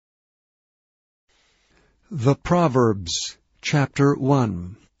The Proverbs, chapter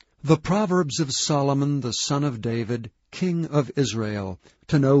 1. The Proverbs of Solomon the son of David, king of Israel,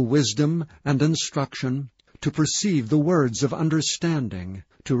 to know wisdom and instruction, to perceive the words of understanding,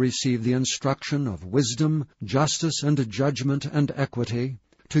 to receive the instruction of wisdom, justice, and judgment, and equity,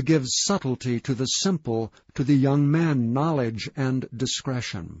 to give subtlety to the simple, to the young man knowledge and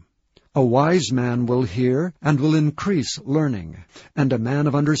discretion. A wise man will hear, and will increase learning, and a man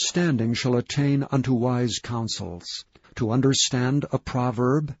of understanding shall attain unto wise counsels. To understand a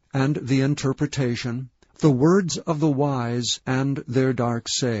proverb, and the interpretation, the words of the wise, and their dark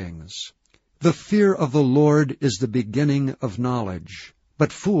sayings. The fear of the Lord is the beginning of knowledge,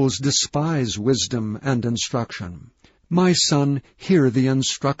 but fools despise wisdom and instruction. My son, hear the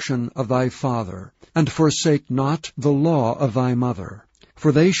instruction of thy father, and forsake not the law of thy mother.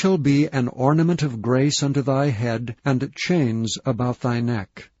 For they shall be an ornament of grace unto thy head, and chains about thy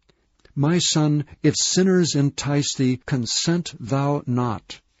neck. My son, if sinners entice thee, consent thou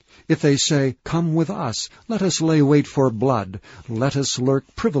not. If they say, Come with us, let us lay wait for blood, let us lurk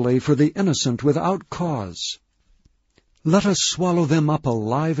privily for the innocent without cause. Let us swallow them up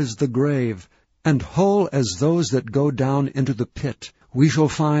alive as the grave, and whole as those that go down into the pit. We shall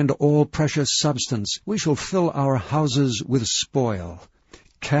find all precious substance, we shall fill our houses with spoil.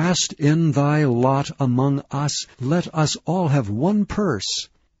 Cast in thy lot among us, let us all have one purse.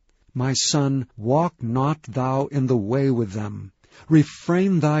 My son, walk not thou in the way with them.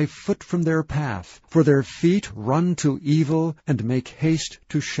 Refrain thy foot from their path, for their feet run to evil, and make haste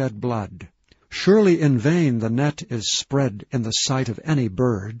to shed blood. Surely in vain the net is spread in the sight of any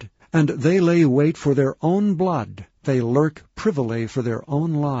bird, and they lay wait for their own blood, they lurk privily for their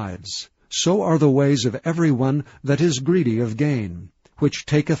own lives. So are the ways of every one that is greedy of gain, which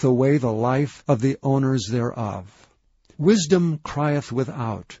taketh away the life of the owners thereof. Wisdom crieth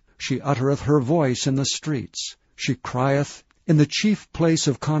without, she uttereth her voice in the streets. She crieth in the chief place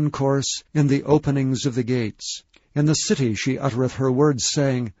of concourse, in the openings of the gates. In the city she uttereth her words,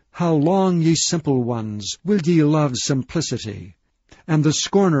 saying, How long, ye simple ones, will ye love simplicity? And the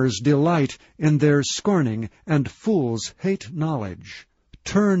scorners delight in their scorning, and fools hate knowledge.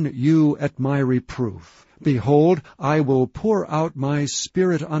 Turn you at my reproof. Behold, I will pour out my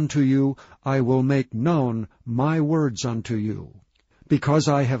spirit unto you, I will make known my words unto you. Because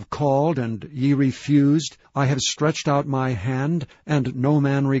I have called, and ye refused, I have stretched out my hand, and no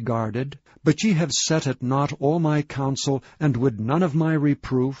man regarded. But ye have set at naught all my counsel, and would none of my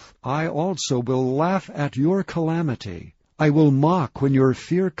reproof. I also will laugh at your calamity. I will mock when your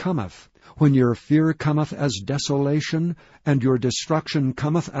fear cometh. When your fear cometh as desolation, and your destruction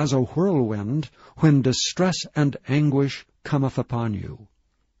cometh as a whirlwind, when distress and anguish cometh upon you.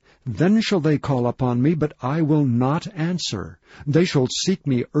 Then shall they call upon me, but I will not answer. They shall seek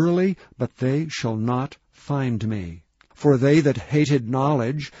me early, but they shall not find me. For they that hated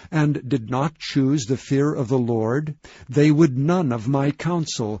knowledge, and did not choose the fear of the Lord, they would none of my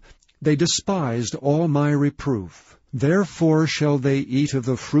counsel, they despised all my reproof. Therefore shall they eat of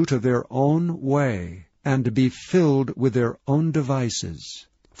the fruit of their own way, and be filled with their own devices.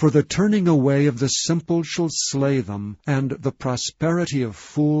 For the turning away of the simple shall slay them, and the prosperity of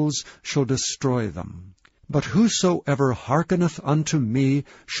fools shall destroy them. But whosoever hearkeneth unto me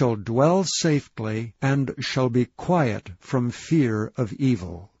shall dwell safely, and shall be quiet from fear of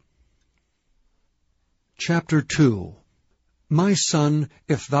evil. Chapter 2. My son,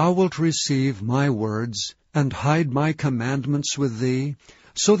 if thou wilt receive my words, and hide my commandments with thee,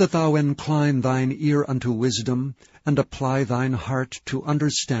 so that thou incline thine ear unto wisdom, and apply thine heart to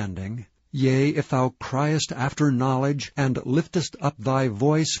understanding, yea, if thou criest after knowledge, and liftest up thy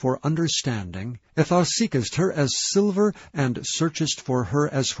voice for understanding, if thou seekest her as silver, and searchest for her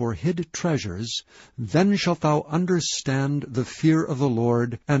as for hid treasures, then shalt thou understand the fear of the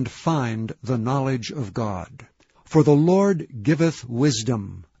Lord, and find the knowledge of God. For the Lord giveth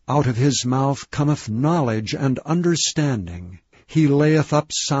wisdom, out of his mouth cometh knowledge and understanding. He layeth up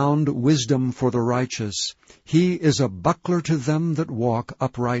sound wisdom for the righteous. He is a buckler to them that walk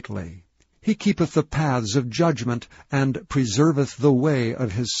uprightly. He keepeth the paths of judgment, and preserveth the way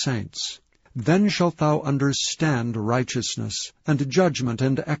of his saints. Then shalt thou understand righteousness, and judgment,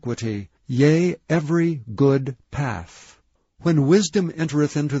 and equity, yea, every good path. When wisdom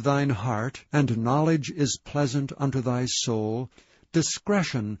entereth into thine heart, and knowledge is pleasant unto thy soul,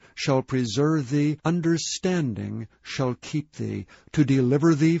 discretion shall preserve thee, understanding shall keep thee, to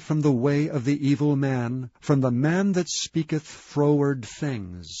deliver thee from the way of the evil man, from the man that speaketh froward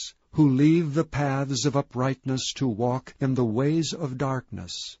things, who leave the paths of uprightness to walk in the ways of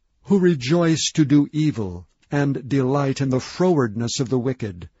darkness, who rejoice to do evil, and delight in the frowardness of the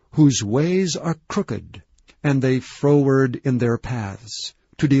wicked, whose ways are crooked. and they froward in their paths,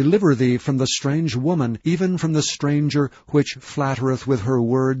 to deliver thee from the strange woman, even from the stranger which flattereth with her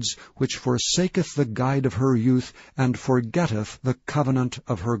words, which forsaketh the guide of her youth, and forgetteth the covenant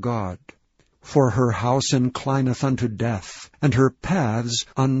of her God. For her house inclineth unto death, and her paths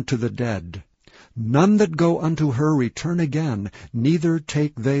unto the dead. None that go unto her return again, neither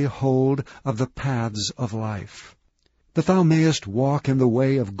take they hold of the paths of life. That thou mayest walk in the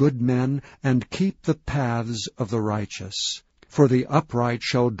way of good men, and keep the paths of the righteous. For the upright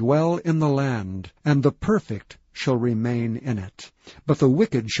shall dwell in the land, and the perfect shall remain in it. But the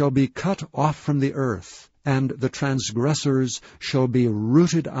wicked shall be cut off from the earth, and the transgressors shall be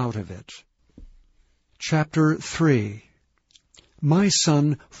rooted out of it. Chapter 3. My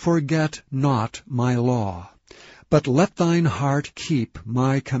son, forget not my law, but let thine heart keep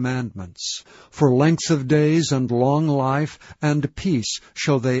my commandments. For length of days and long life and peace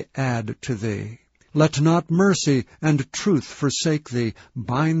shall they add to thee. Let not mercy and truth forsake thee.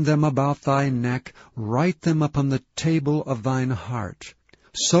 Bind them about thy neck, write them upon the table of thine heart.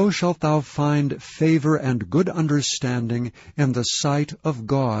 So shalt thou find favor and good understanding in the sight of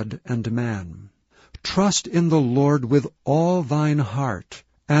God and man. Trust in the Lord with all thine heart,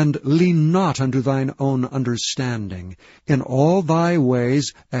 and lean not unto thine own understanding. In all thy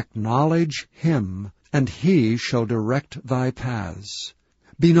ways acknowledge him, and he shall direct thy paths.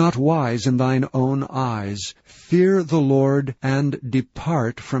 Be not wise in thine own eyes. Fear the Lord, and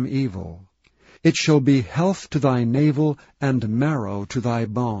depart from evil. It shall be health to thy navel, and marrow to thy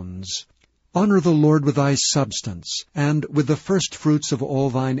bones. Honor the Lord with thy substance, and with the firstfruits of all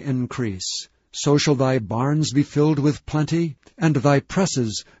thine increase. So shall thy barns be filled with plenty, and thy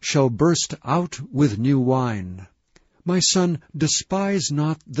presses shall burst out with new wine. My son, despise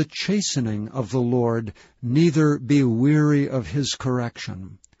not the chastening of the Lord, neither be weary of his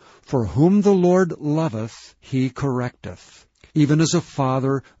correction. For whom the Lord loveth, he correcteth, even as a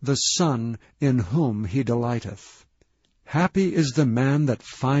father the son in whom he delighteth. Happy is the man that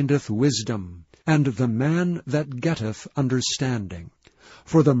findeth wisdom, and the man that getteth understanding.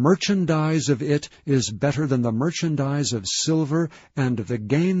 For the merchandise of it is better than the merchandise of silver, and the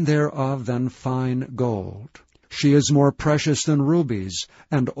gain thereof than fine gold. She is more precious than rubies,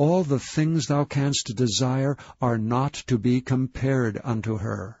 and all the things thou canst desire are not to be compared unto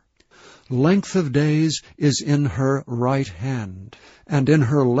her. Length of days is in her right hand, and in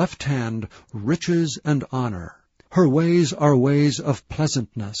her left hand riches and honor. Her ways are ways of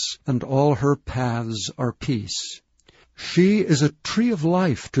pleasantness, and all her paths are peace. She is a tree of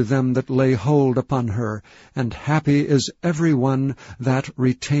life to them that lay hold upon her, and happy is every one that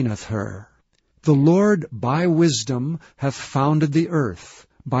retaineth her. The Lord by wisdom hath founded the earth,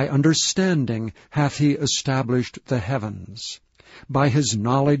 by understanding hath he established the heavens. By his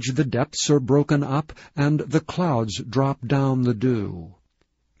knowledge the depths are broken up, and the clouds drop down the dew.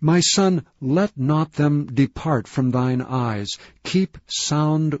 My son, let not them depart from thine eyes. Keep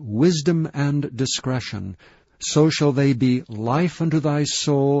sound wisdom and discretion. So shall they be life unto thy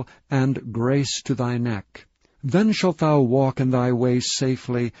soul, and grace to thy neck. Then shalt thou walk in thy way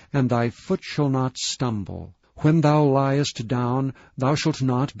safely, and thy foot shall not stumble. When thou liest down, thou shalt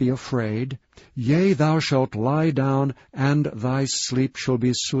not be afraid. Yea, thou shalt lie down, and thy sleep shall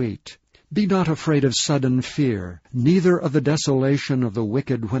be sweet. Be not afraid of sudden fear, neither of the desolation of the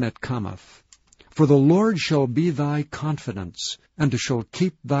wicked when it cometh. For the Lord shall be thy confidence, and shall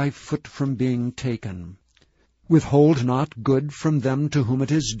keep thy foot from being taken. Withhold not good from them to whom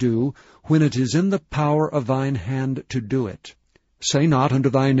it is due, when it is in the power of thine hand to do it. Say not unto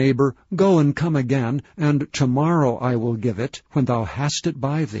thy neighbor, Go and come again, and tomorrow I will give it, when thou hast it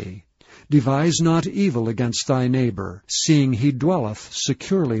by thee. Devise not evil against thy neighbor, seeing he dwelleth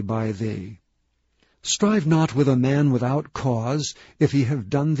securely by thee. Strive not with a man without cause, if he have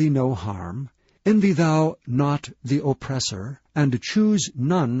done thee no harm. Envy thou not the oppressor, and choose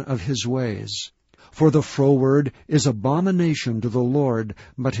none of his ways. For the froward is abomination to the Lord,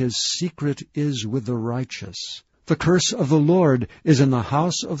 but his secret is with the righteous. The curse of the Lord is in the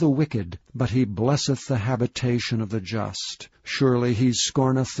house of the wicked, but he blesseth the habitation of the just. Surely he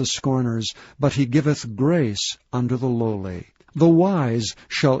scorneth the scorners, but he giveth grace unto the lowly. The wise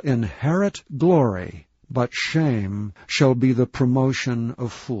shall inherit glory, but shame shall be the promotion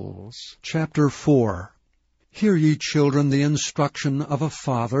of fools. Chapter 4. Hear ye, children, the instruction of a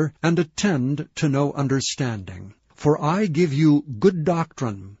father, and attend to no understanding. For I give you good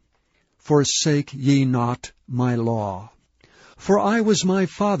doctrine. Forsake ye not my law. For I was my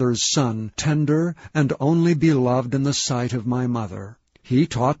father's son, tender and only beloved in the sight of my mother. He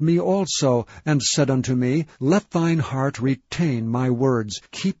taught me also, and said unto me, Let thine heart retain my words,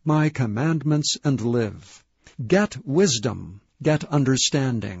 keep my commandments, and live. Get wisdom, get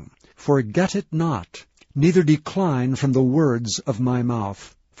understanding. Forget it not, neither decline from the words of my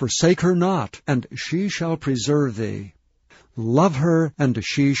mouth. Forsake her not, and she shall preserve thee. Love her, and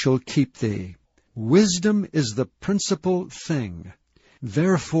she shall keep thee. Wisdom is the principal thing.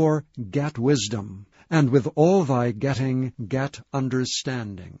 Therefore get wisdom, and with all thy getting get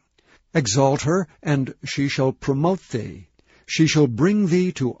understanding. Exalt her, and she shall promote thee. She shall bring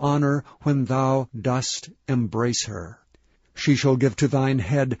thee to honor when thou dost embrace her. She shall give to thine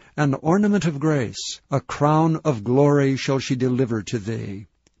head an ornament of grace. A crown of glory shall she deliver to thee.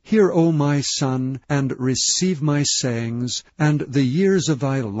 Hear, O my son, and receive my sayings, and the years of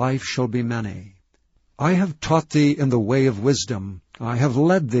thy life shall be many. I have taught thee in the way of wisdom. I have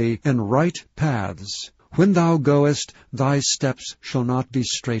led thee in right paths. When thou goest, thy steps shall not be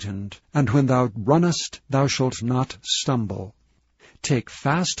straitened, and when thou runnest, thou shalt not stumble. Take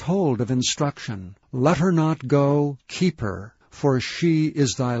fast hold of instruction. Let her not go, keep her, for she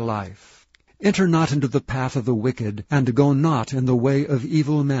is thy life. Enter not into the path of the wicked, and go not in the way of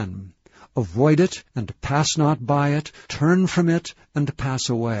evil men. Avoid it, and pass not by it. Turn from it, and pass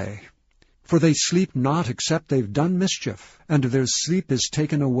away. For they sleep not except they've done mischief, and their sleep is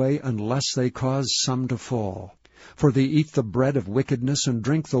taken away unless they cause some to fall. For they eat the bread of wickedness, and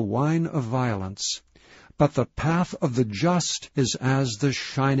drink the wine of violence. But the path of the just is as the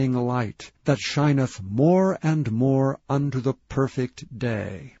shining light, that shineth more and more unto the perfect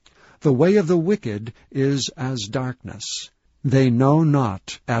day. The way of the wicked is as darkness. They know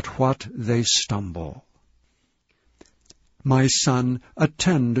not at what they stumble. My son,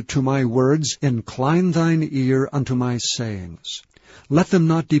 attend to my words, incline thine ear unto my sayings. Let them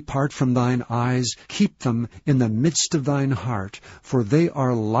not depart from thine eyes, keep them in the midst of thine heart, for they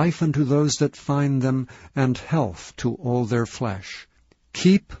are life unto those that find them, and health to all their flesh.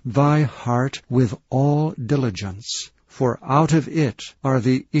 Keep thy heart with all diligence, for out of it are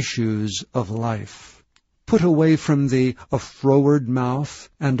the issues of life. Put away from thee a froward mouth,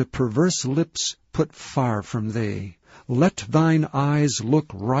 and perverse lips put far from thee. Let thine eyes look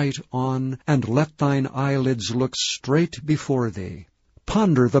right on, and let thine eyelids look straight before thee.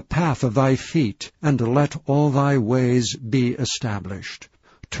 Ponder the path of thy feet, and let all thy ways be established.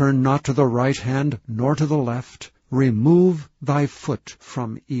 Turn not to the right hand, nor to the left. Remove thy foot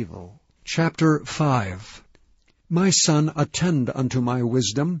from evil. Chapter 5. My son, attend unto my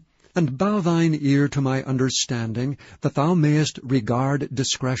wisdom, and bow thine ear to my understanding, that thou mayest regard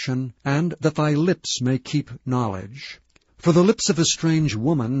discretion, and that thy lips may keep knowledge. For the lips of a strange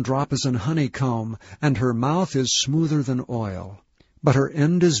woman drop as an honeycomb, and her mouth is smoother than oil. But her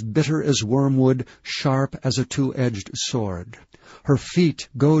end is bitter as wormwood, sharp as a two-edged sword. Her feet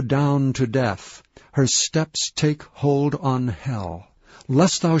go down to death. Her steps take hold on hell.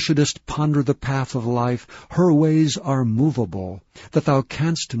 Lest thou shouldest ponder the path of life, her ways are movable, that thou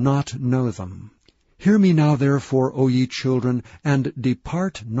canst not know them. Hear me now therefore, O ye children, and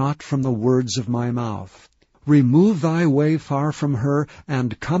depart not from the words of my mouth. Remove thy way far from her,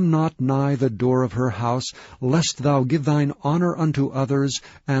 and come not nigh the door of her house, lest thou give thine honor unto others,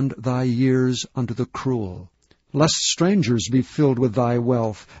 and thy years unto the cruel. Lest strangers be filled with thy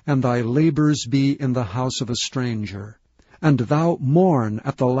wealth, and thy labors be in the house of a stranger. And thou mourn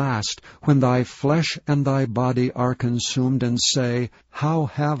at the last, when thy flesh and thy body are consumed, and say, How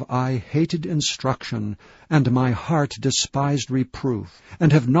have I hated instruction, and my heart despised reproof,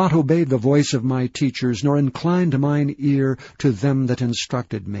 and have not obeyed the voice of my teachers, nor inclined mine ear to them that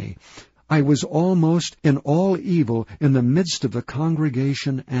instructed me. I was almost in all evil in the midst of the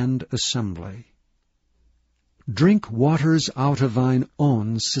congregation and assembly. Drink waters out of thine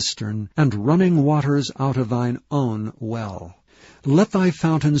own cistern, and running waters out of thine own well. Let thy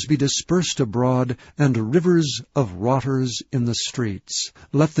fountains be dispersed abroad, and rivers of waters in the streets.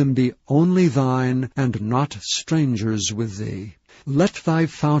 Let them be only thine, and not strangers with thee. Let thy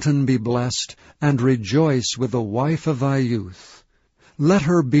fountain be blessed, and rejoice with the wife of thy youth. Let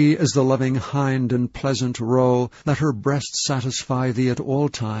her be as the loving hind and pleasant roe. Let her breast satisfy thee at all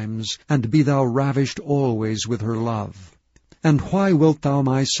times, and be thou ravished always with her love. And why wilt thou,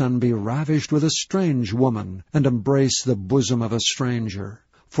 my son, be ravished with a strange woman, and embrace the bosom of a stranger?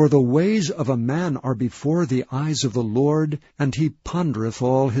 For the ways of a man are before the eyes of the Lord, and he pondereth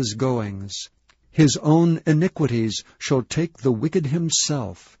all his goings. His own iniquities shall take the wicked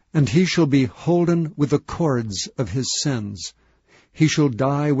himself, and he shall be holden with the cords of his sins. He shall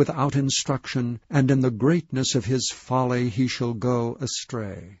die without instruction, and in the greatness of his folly he shall go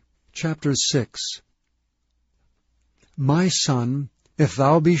astray. Chapter 6. My son, If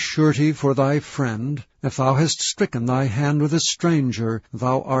thou be surety for thy friend, if thou hast stricken thy hand with a stranger,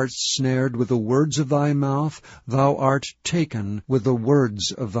 thou art snared with the words of thy mouth, thou art taken with the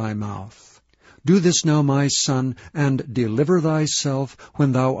words of thy mouth. Do this now, my son, and deliver thyself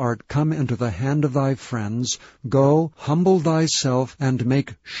when thou art come into the hand of thy friends. Go, humble thyself, and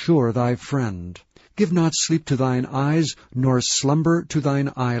make sure thy friend. Give not sleep to thine eyes, nor slumber to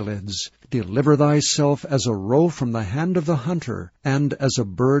thine eyelids. Deliver thyself as a roe from the hand of the hunter, and as a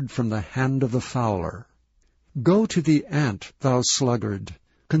bird from the hand of the fowler. Go to the ant, thou sluggard.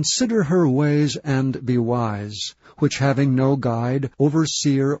 Consider her ways, and be wise, which having no guide,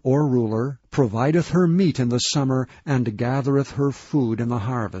 overseer, or ruler, provideth her meat in the summer, and gathereth her food in the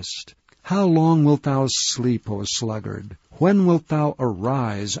harvest. How long wilt thou sleep, O sluggard? When wilt thou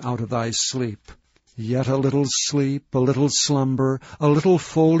arise out of thy sleep? Yet a little sleep, a little slumber, a little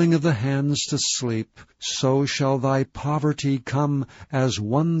folding of the hands to sleep, so shall thy poverty come as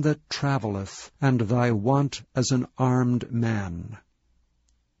one that travelleth, and thy want as an armed man.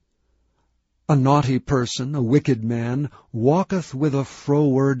 A naughty person, a wicked man, walketh with a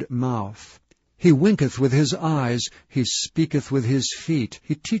froward mouth. He winketh with his eyes, he speaketh with his feet,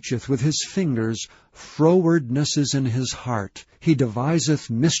 he teacheth with his fingers. Frowardness is in his heart. He deviseth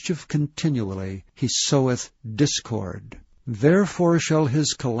mischief continually. He soweth discord. Therefore shall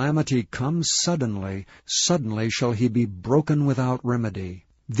his calamity come suddenly. Suddenly shall he be broken without remedy.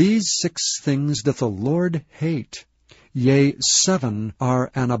 These 6 things doth the Lord hate. Yea, 7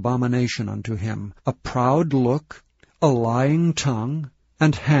 are an abomination unto him: a proud look, a lying tongue,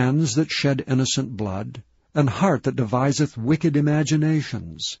 and hands that shed innocent blood, an heart that deviseth wicked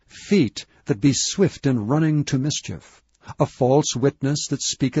imaginations, feet that be swift in running to mischief, a false witness that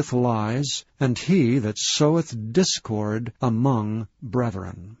speaketh lies, and he that soweth discord among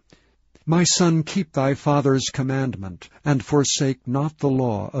brethren. My son, keep thy father's commandment, and forsake not the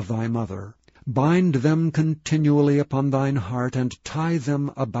law of thy mother. Bind them continually upon thine heart, and tie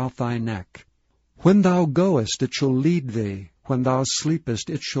them about thy neck. When thou goest, it shall lead thee. When thou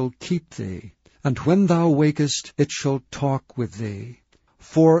sleepest, it shall keep thee. And when thou wakest, it shall talk with thee.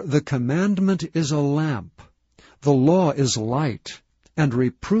 For the commandment is a lamp, the law is light, and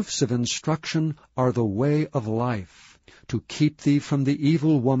reproofs of instruction are the way of life, to keep thee from the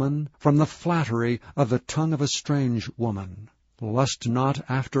evil woman, from the flattery of the tongue of a strange woman. Lust not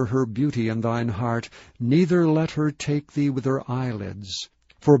after her beauty in thine heart, neither let her take thee with her eyelids.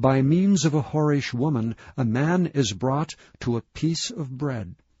 For by means of a whorish woman a man is brought to a piece of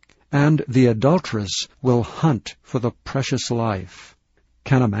bread, and the adulteress will hunt for the precious life.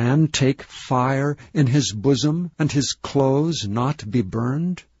 Can a man take fire in his bosom, and his clothes not be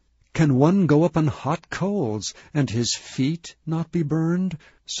burned? Can one go up on hot coals, and his feet not be burned?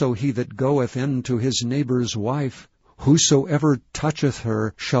 So he that goeth in to his neighbour's wife, whosoever toucheth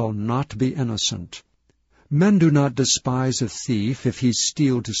her shall not be innocent. Men do not despise a thief if he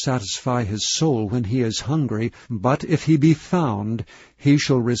steal to satisfy his soul when he is hungry, but if he be found, he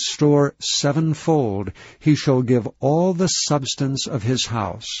shall restore 7-fold, he shall give all the substance of his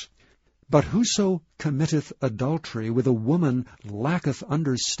house. But whoso committeth adultery with a woman lacketh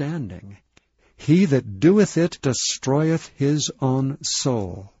understanding. He that doeth it destroyeth his own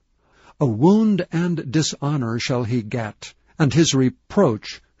soul. A wound and dishonor shall he get, and his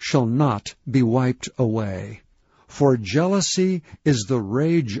reproach shall not be wiped away. For jealousy is the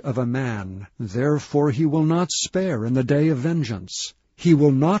rage of a man, therefore he will not spare in the day of vengeance. He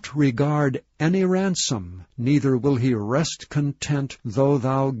will not regard any ransom, neither will he rest content though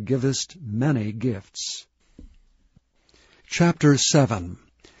thou givest many gifts. Chapter 7.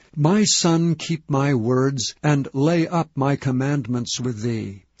 My son, keep my words, and lay up my commandments with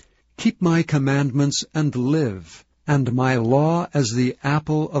thee. Keep my commandments and live, and my law as the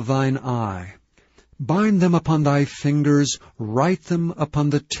apple of thine eye. Bind them upon thy fingers, write them upon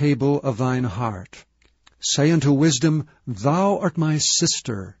the table of thine heart. Say unto wisdom, Thou art my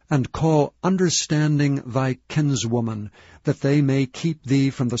sister, and call understanding thy kinswoman, that they may keep thee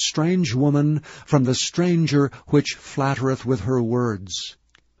from the strange woman, from the stranger which flattereth with her words.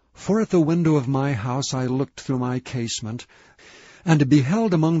 For at the window of my house I looked through my casement, and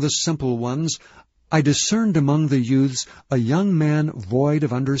beheld among the simple ones, I discerned among the youths a young man void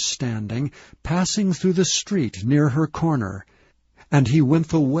of understanding, passing through the street near her corner. And he went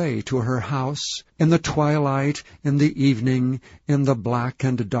the way to her house, in the twilight, in the evening, in the black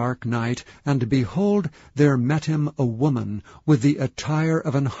and dark night, and behold, there met him a woman with the attire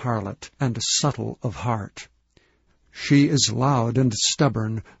of an harlot, and subtle of heart. She is loud and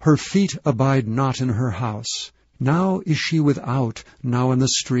stubborn, her feet abide not in her house. Now is she without, now in the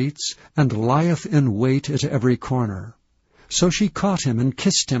streets, and lieth in wait at every corner. So she caught him and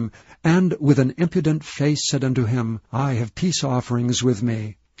kissed him, and with an impudent face said unto him, I have peace offerings with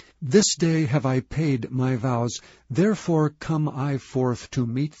me. This day have I paid my vows, therefore come I forth to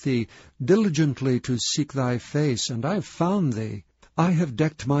meet thee, diligently to seek thy face, and I have found thee. I have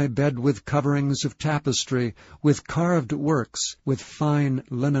decked my bed with coverings of tapestry, with carved works, with fine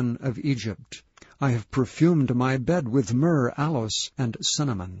linen of Egypt. I have perfumed my bed with myrrh, aloes, and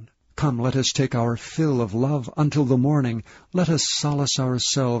cinnamon. Come, let us take our fill of love until the morning. Let us solace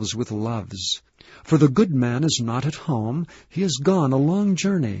ourselves with loves. For the good man is not at home, he is gone a long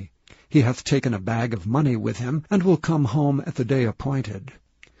journey. He hath taken a bag of money with him, and will come home at the day appointed.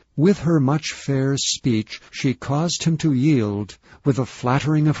 With her much fair speech she caused him to yield, with the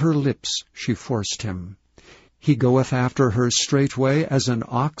flattering of her lips she forced him. He goeth after her straightway, as an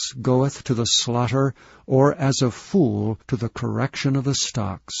ox goeth to the slaughter, or as a fool to the correction of the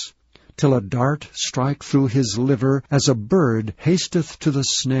stocks. Till a dart strike through his liver, as a bird hasteth to the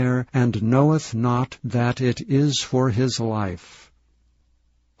snare, and knoweth not that it is for his life.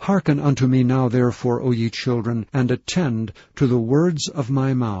 Hearken unto me now therefore, O ye children, and attend to the words of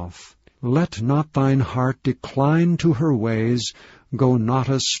my mouth. Let not thine heart decline to her ways, go not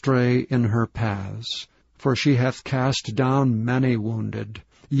astray in her paths. For she hath cast down many wounded,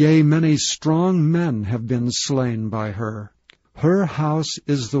 yea, many strong men have been slain by her. Her house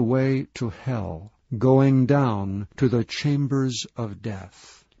is the way to hell, going down to the chambers of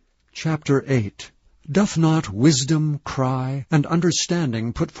death. Chapter 8. Doth not wisdom cry, and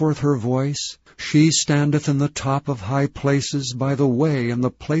understanding put forth her voice? She standeth in the top of high places, by the way and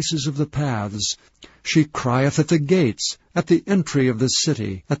the places of the paths. She crieth at the gates, at the entry of the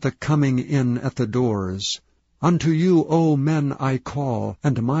city, at the coming in at the doors. Unto you, O men, I call,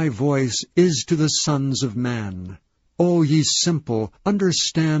 and my voice is to the sons of man. O ye simple,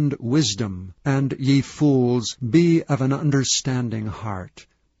 understand wisdom, and ye fools, be of an understanding heart.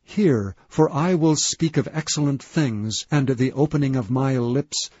 Hear, for I will speak of excellent things, and the opening of my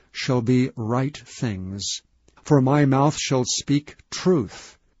lips shall be right things. For my mouth shall speak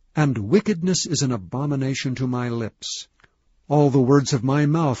truth, and wickedness is an abomination to my lips. All the words of my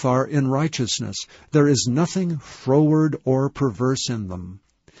mouth are in righteousness. There is nothing froward or perverse in them.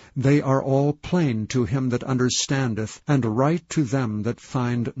 They are all plain to him that understandeth, and right to them that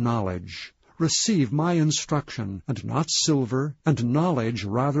find knowledge. Receive my instruction, and not silver, and knowledge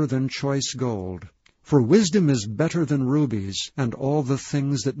rather than choice gold. For wisdom is better than rubies, and all the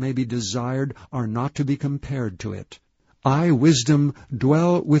things that may be desired are not to be compared to it. I, wisdom,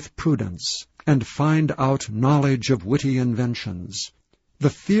 dwell with prudence, and find out knowledge of witty inventions. The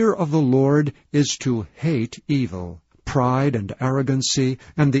fear of the Lord is to hate evil. Pride and arrogancy,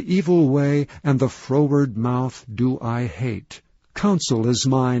 and the evil way, and the froward mouth do I hate. Counsel is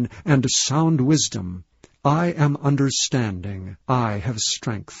mine, and sound wisdom. I am understanding, I have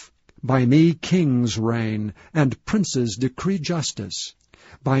strength. By me kings reign, and princes decree justice.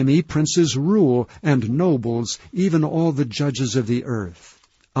 By me princes rule, and nobles, even all the judges of the earth.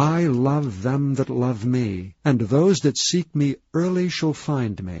 I love them that love me, and those that seek me early shall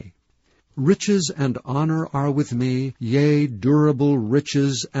find me. Riches and honor are with me, yea, durable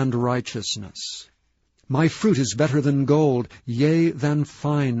riches and righteousness. My fruit is better than gold, yea, than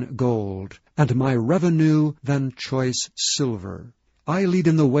fine gold, and my revenue than choice silver. I lead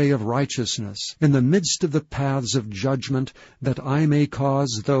in the way of righteousness, in the midst of the paths of judgment, that I may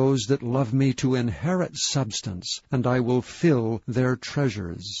cause those that love me to inherit substance, and I will fill their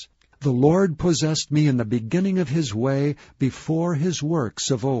treasures. The Lord possessed me in the beginning of his way, before his works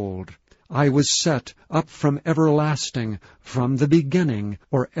of old. I was set up from everlasting, from the beginning,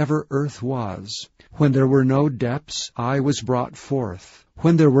 or ever earth was. When there were no depths, I was brought forth.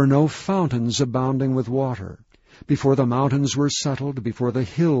 When there were no fountains abounding with water. Before the mountains were settled, before the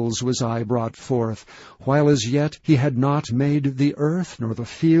hills was I brought forth. While as yet he had not made the earth, nor the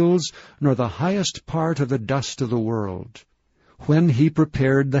fields, nor the highest part of the dust of the world. When he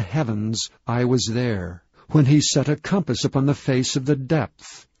prepared the heavens, I was there. When he set a compass upon the face of the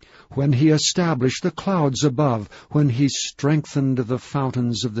depth. When he established the clouds above, when he strengthened the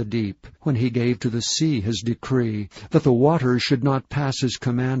fountains of the deep, when he gave to the sea his decree, that the waters should not pass his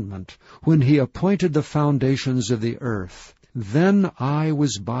commandment, when he appointed the foundations of the earth. Then I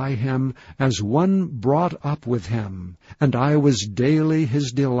was by him as one brought up with him, and I was daily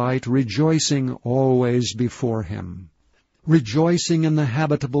his delight, rejoicing always before him. Rejoicing in the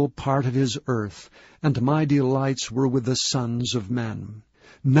habitable part of his earth, and my delights were with the sons of men.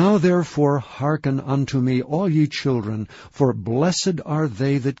 Now therefore hearken unto me, all ye children, for blessed are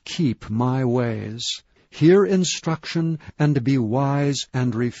they that keep my ways. Hear instruction, and be wise,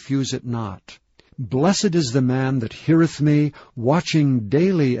 and refuse it not. Blessed is the man that heareth me, watching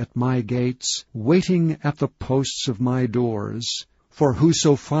daily at my gates, waiting at the posts of my doors. For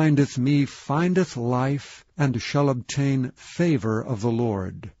whoso findeth me findeth life, and shall obtain favor of the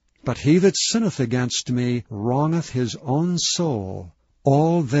Lord. But he that sinneth against me wrongeth his own soul.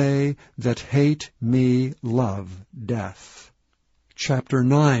 All they that hate me love death. Chapter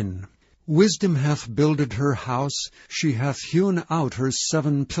 9. Wisdom hath builded her house, she hath hewn out her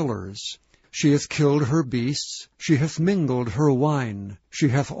 7 pillars. She hath killed her beasts, she hath mingled her wine, she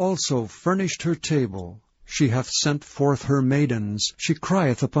hath also furnished her table. She hath sent forth her maidens, she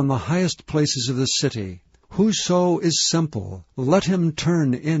crieth upon the highest places of the city. Whoso is simple, let him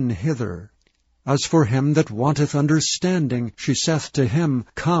turn in hither. As for him that wanteth understanding, she saith to him,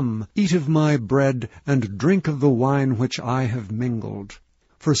 Come, eat of my bread, and drink of the wine which I have mingled.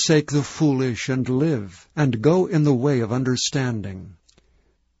 Forsake the foolish, and live, and go in the way of understanding.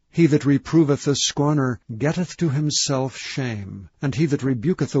 He that reproveth a scorner getteth to himself shame, and he that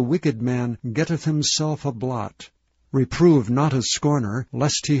rebuketh a wicked man getteth himself a blot. Reprove not a scorner,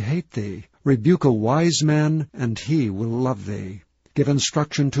 lest he hate thee. Rebuke a wise man, and he will love thee. Give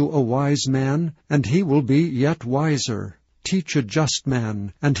instruction to a wise man, and he will be yet wiser. Teach a just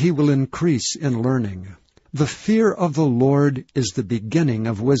man, and he will increase in learning. The fear of the Lord is the beginning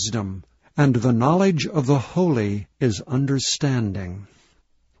of wisdom, and the knowledge of the holy is understanding.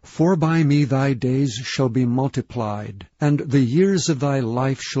 For by me thy days shall be multiplied, and the years of thy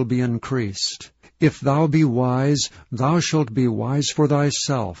life shall be increased. If thou be wise, thou shalt be wise for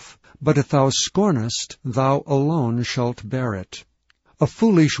thyself, but if thou scornest, thou alone shalt bear it. A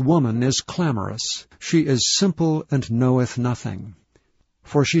foolish woman is clamorous, she is simple and knoweth nothing.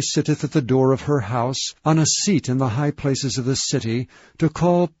 For she sitteth at the door of her house, on a seat in the high places of the city, to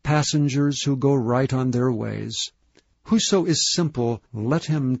call passengers who go right on their ways. Whoso is simple, let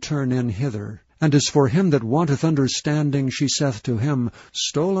him turn in hither. And as for him that wanteth understanding, she saith to him,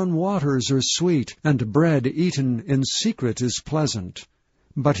 Stolen waters are sweet, and bread eaten in secret is pleasant.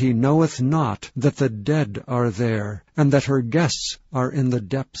 But he knoweth not that the dead are there, and that her guests are in the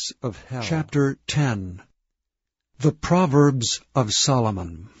depths of hell. Chapter 10. The Proverbs of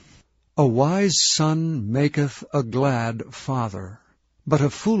Solomon. A wise son maketh a glad father, but a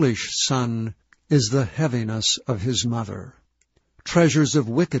foolish son is the heaviness of his mother. Treasures of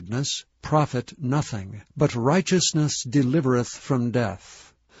wickedness profit nothing, but righteousness delivereth from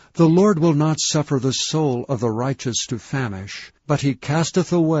death. The Lord will not suffer the soul of the righteous to famish, but he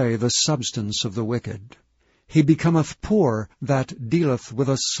casteth away the substance of the wicked. He becometh poor that dealeth with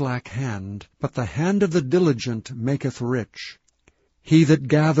a slack hand, but the hand of the diligent maketh rich. He that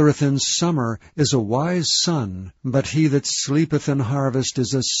gathereth in summer is a wise son, but he that sleepeth in harvest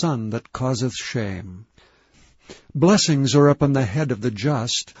is a son that causeth shame. Blessings are upon the head of the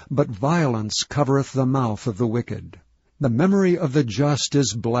just, but violence covereth the mouth of the wicked. The memory of the just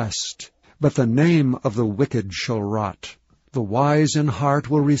is blessed, but the name of the wicked shall rot. The wise in heart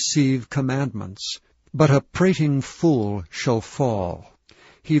will receive commandments, but a prating fool shall fall.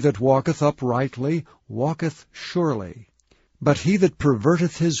 He that walketh uprightly walketh surely, but he that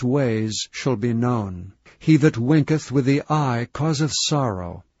perverteth his ways shall be known. He that winketh with the eye causeth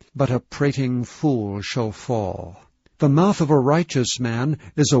sorrow, but a prating fool shall fall. The mouth of a righteous man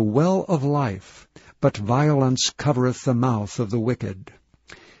is a well of life, but violence covereth the mouth of the wicked.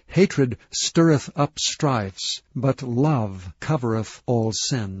 Hatred stirreth up strifes, but love covereth all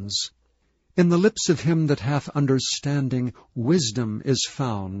sins. In the lips of him that hath understanding wisdom is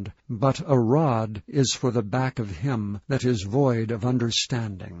found, but a rod is for the back of him that is void of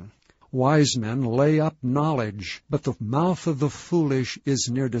understanding. Wise men lay up knowledge, but the mouth of the foolish is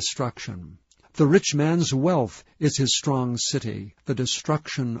near destruction. The rich man's wealth is his strong city. The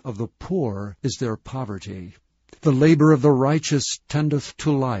destruction of the poor is their poverty. The labor of the righteous tendeth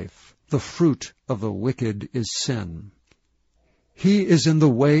to life. The fruit of the wicked is sin. He is in the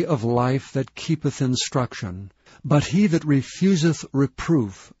way of life that keepeth instruction, but he that refuseth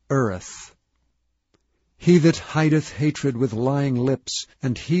reproof erreth. He that hideth hatred with lying lips,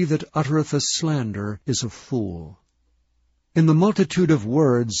 and he that uttereth a slander, is a fool. In the multitude of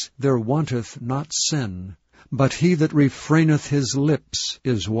words there wanteth not sin, but he that refraineth his lips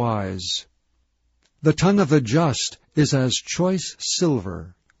is wise. The tongue of the just is as choice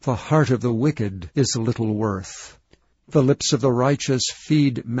silver, the heart of the wicked is little worth. The lips of the righteous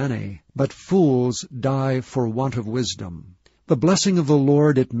feed many, but fools die for want of wisdom. The blessing of the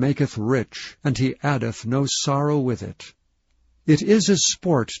Lord it maketh rich, and he addeth no sorrow with it. It is as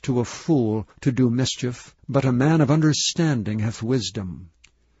sport to a fool to do mischief, but a man of understanding hath wisdom.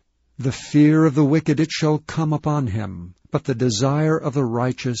 The fear of the wicked it shall come upon him, but the desire of the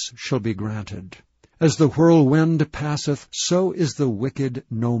righteous shall be granted. As the whirlwind passeth, so is the wicked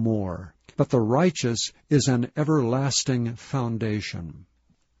no more. But the righteous is an everlasting foundation.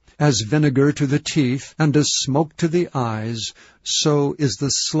 As vinegar to the teeth, and as smoke to the eyes, so is the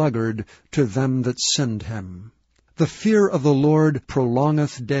sluggard to them that send him. The fear of the Lord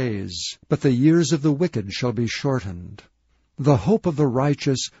prolongeth days, but the years of the wicked shall be shortened. The hope of the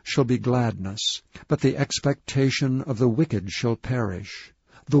righteous shall be gladness, but the expectation of the wicked shall perish.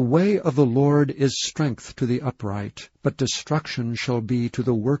 The way of the Lord is strength to the upright, but destruction shall be to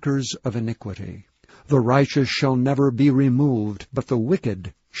the workers of iniquity. The righteous shall never be removed, but the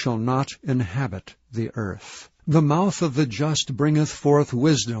wicked shall not inhabit the earth. The mouth of the just bringeth forth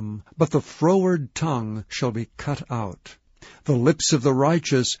wisdom, but the froward tongue shall be cut out. The lips of the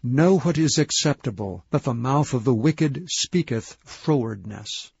righteous know what is acceptable, but the mouth of the wicked speaketh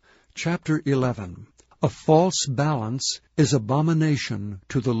frowardness. Chapter 11. A false balance is abomination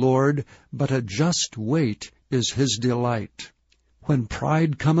to the Lord, but a just weight is his delight. When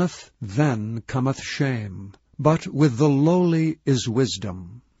pride cometh, then cometh shame, but with the lowly is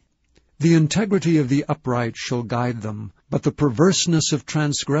wisdom. The integrity of the upright shall guide them, but the perverseness of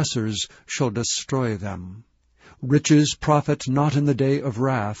transgressors shall destroy them. Riches profit not in the day of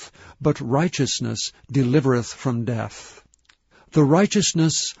wrath, but righteousness delivereth from death. The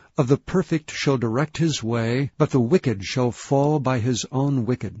righteousness of the perfect shall direct his way, but the wicked shall fall by his own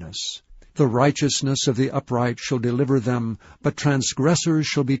wickedness. The righteousness of the upright shall deliver them, but transgressors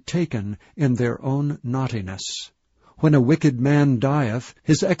shall be taken in their own naughtiness. When a wicked man dieth,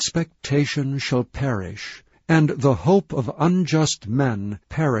 his expectation shall perish, and the hope of unjust men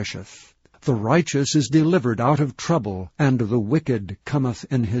perisheth. The righteous is delivered out of trouble, and the wicked cometh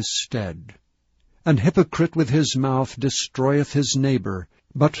in his stead. An hypocrite with his mouth destroyeth his neighbor,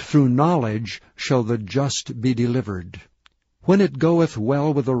 but through knowledge shall the just be delivered. When it goeth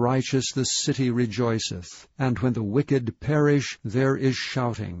well with the righteous, the city rejoiceth, and when the wicked perish, there is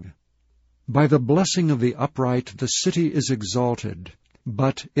shouting. By the blessing of the upright the city is exalted,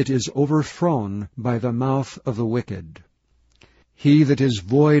 but it is overthrown by the mouth of the wicked. He that is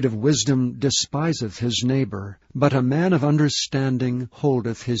void of wisdom despiseth his neighbor, but a man of understanding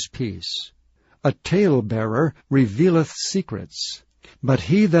holdeth his peace. A talebearer revealeth secrets, but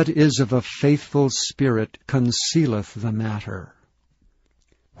he that is of a faithful spirit concealeth the matter.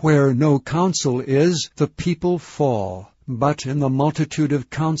 Where no counsel is, the people fall, but in the multitude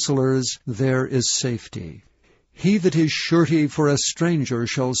of counselors there is safety. He that is surety for a stranger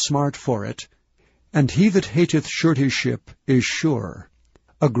shall smart for it, and he that hateth suretyship is sure.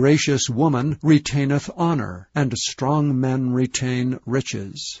 A gracious woman retaineth honor, and strong men retain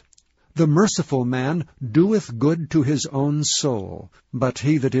riches. The merciful man doeth good to his own soul, but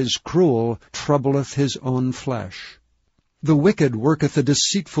he that is cruel troubleth his own flesh. The wicked worketh a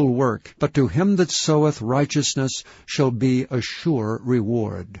deceitful work, but to him that soweth righteousness shall be a sure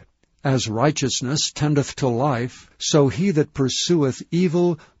reward. As righteousness tendeth to life, so he that pursueth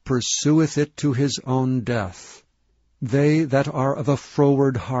evil pursueth it to his own death. They that are of a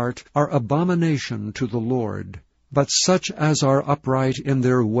froward heart are abomination to the Lord, but such as are upright in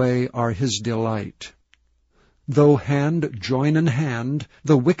their way are his delight. Though hand join in hand,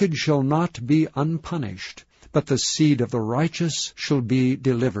 the wicked shall not be unpunished, but the seed of the righteous shall be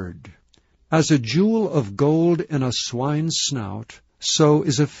delivered. As a jewel of gold in a swine's snout, so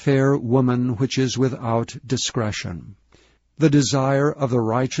is a fair woman which is without discretion. The desire of the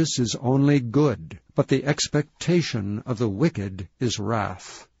righteous is only good, but the expectation of the wicked is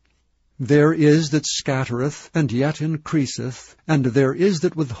wrath. There is that scattereth, and yet increaseth, and there is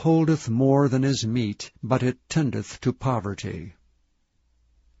that withholdeth more than is meet, but it tendeth to poverty.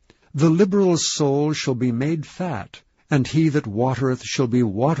 The liberal soul shall be made fat, and he that watereth shall be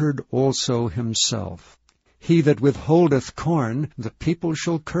watered also himself. He that withholdeth corn, the people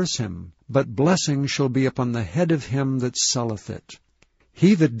shall curse him, but blessing shall be upon the head of him that selleth it.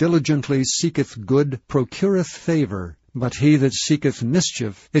 He that diligently seeketh good procureth favor, but he that seeketh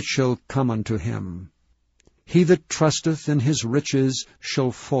mischief, it shall come unto him. He that trusteth in his riches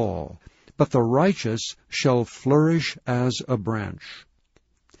shall fall, but the righteous shall flourish as a branch.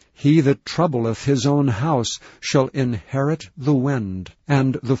 He that troubleth his own house shall inherit the wind,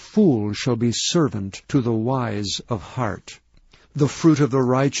 and the fool shall be servant to the wise of heart. The fruit of the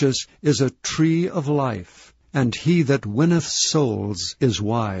righteous is a tree of life, and he that winneth souls is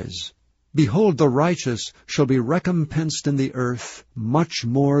wise. Behold, the righteous shall be recompensed in the earth, much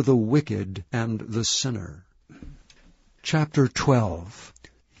more the wicked and the sinner. Chapter 12.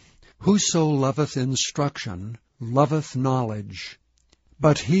 Whoso loveth instruction loveth knowledge,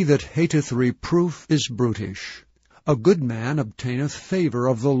 but he that hateth reproof is brutish. A good man obtaineth favor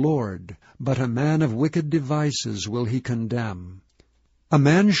of the Lord, but a man of wicked devices will he condemn. A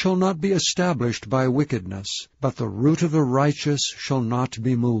man shall not be established by wickedness, but the root of the righteous shall not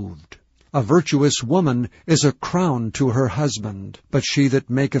be moved. A virtuous woman is a crown to her husband, but she that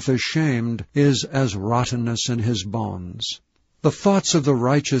maketh ashamed is as rottenness in his bones. The thoughts of the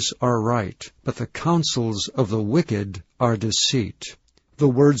righteous are right, but the counsels of the wicked are deceit. The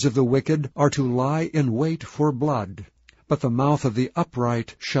words of the wicked are to lie in wait for blood, but the mouth of the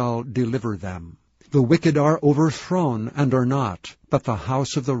upright shall deliver them. The wicked are overthrown and are not, but the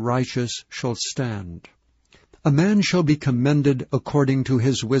house of the righteous shall stand. A man shall be commended according to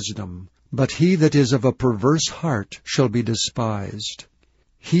his wisdom, but he that is of a perverse heart shall be despised.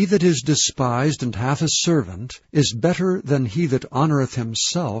 He that is despised and hath a servant is better than he that honoureth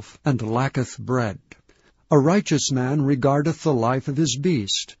himself and lacketh bread. A righteous man regardeth the life of his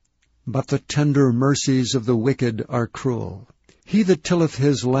beast, but the tender mercies of the wicked are cruel. He that tilleth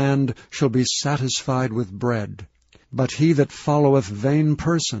his land shall be satisfied with bread, but he that followeth vain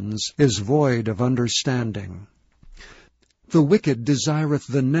persons is void of understanding. The wicked desireth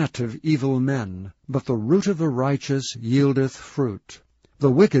the net of evil men, but the root of the righteous yieldeth fruit. The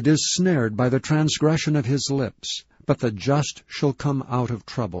wicked is snared by the transgression of his lips, but the just shall come out of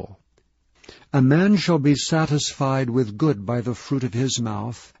trouble. A man shall be satisfied with good by the fruit of his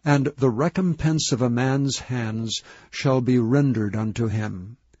mouth, and the recompense of a man's hands shall be rendered unto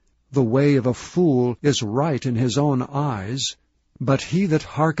him. The way of a fool is right in his own eyes, but he that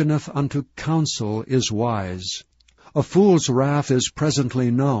hearkeneth unto counsel is wise. A fool's wrath is presently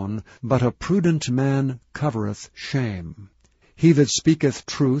known, but a prudent man covereth shame. He that speaketh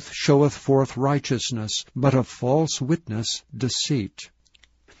truth showeth forth righteousness, but a false witness deceit.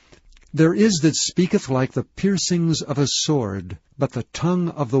 There is that speaketh like the piercings of a sword, but the tongue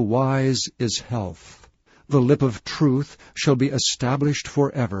of the wise is health. The lip of truth shall be established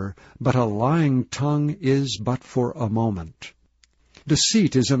forever, but a lying tongue is but for a moment.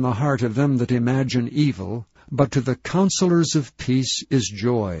 Deceit is in the heart of them that imagine evil, but to the counselors of peace is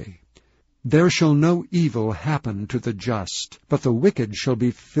joy. There shall no evil happen to the just, but the wicked shall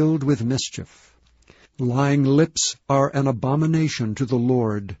be filled with mischief. Lying lips are an abomination to the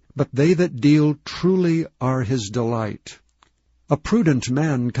Lord, but they that deal truly are his delight. A prudent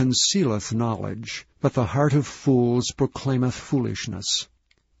man concealeth knowledge, but the heart of fools proclaimeth foolishness.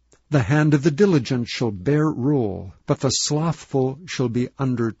 The hand of the diligent shall bear rule, but the slothful shall be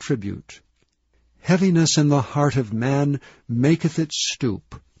under tribute. Heaviness in the heart of man maketh it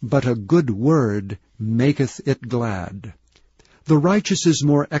stoop, but a good word maketh it glad. The righteous is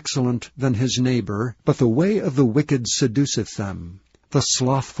more excellent than his neighbor, but the way of the wicked seduceth them. The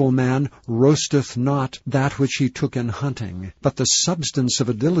slothful man roasteth not that which he took in hunting, but the substance of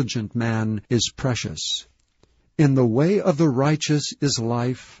a diligent man is precious. In the way of the righteous is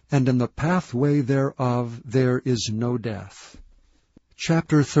life, and in the pathway thereof there is no death.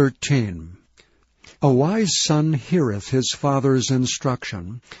 Chapter 13. A wise son heareth his father's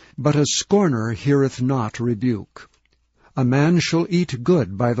instruction, but a scorner heareth not rebuke. A man shall eat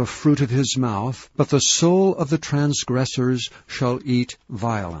good by the fruit of his mouth, but the soul of the transgressors shall eat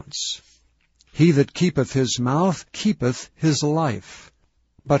violence. He that keepeth his mouth keepeth his life,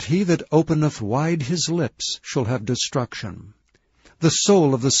 but he that openeth wide his lips shall have destruction. The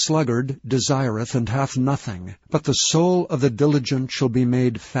soul of the sluggard desireth and hath nothing, but the soul of the diligent shall be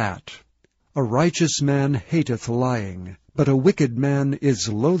made fat. A righteous man hateth lying, but a wicked man is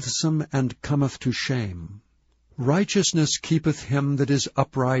loathsome and cometh to shame. Righteousness keepeth him that is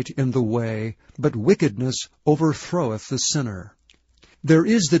upright in the way, but wickedness overthroweth the sinner. There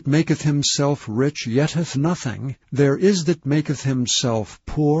is that maketh himself rich, yet hath nothing. There is that maketh himself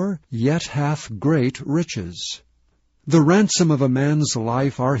poor, yet hath great riches. The ransom of a man's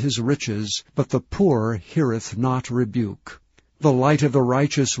life are his riches, but the poor heareth not rebuke. The light of the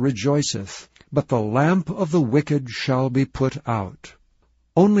righteous rejoiceth, but the lamp of the wicked shall be put out.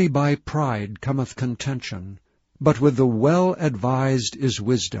 Only by pride cometh contention, but with the well-advised is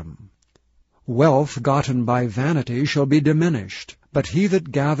wisdom. Wealth gotten by vanity shall be diminished, but he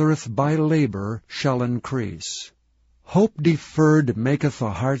that gathereth by labor shall increase. Hope deferred maketh the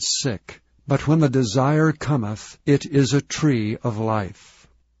heart sick, but when the desire cometh, it is a tree of life.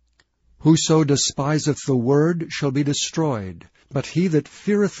 Whoso despiseth the word shall be destroyed, but he that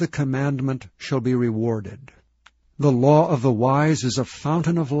feareth the commandment shall be rewarded. The law of the wise is a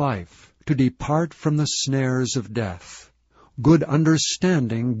fountain of life, to depart from the snares of death. Good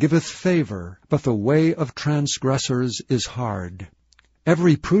understanding giveth favor, but the way of transgressors is hard.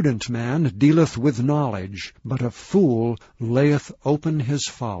 Every prudent man dealeth with knowledge, but a fool layeth open his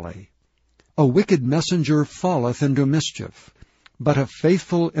folly. A wicked messenger falleth into mischief, but a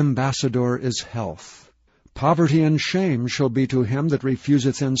faithful ambassador is health. Poverty and shame shall be to him that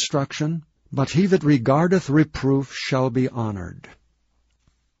refuseth instruction, but he that regardeth reproof shall be honored.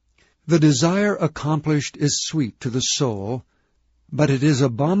 The desire accomplished is sweet to the soul, but it is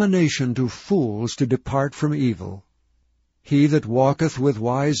abomination to fools to depart from evil. He that walketh with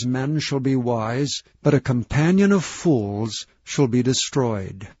wise men shall be wise, but a companion of fools shall be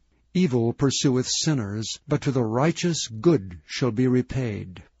destroyed. Evil pursueth sinners, but to the righteous good shall be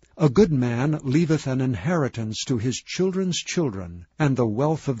repaid. A good man leaveth an inheritance to his children's children, and the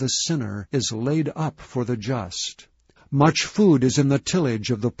wealth of the sinner is laid up for the just. Much food is in the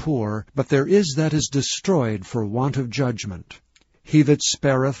tillage of the poor, but there is that is destroyed for want of judgment. He that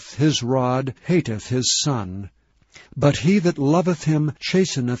spareth his rod hateth his son, but he that loveth him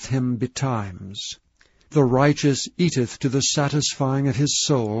chasteneth him betimes. The righteous eateth to the satisfying of his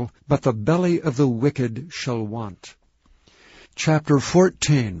soul, but the belly of the wicked shall want. Chapter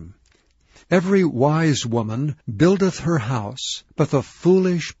 14. Every wise woman buildeth her house, but the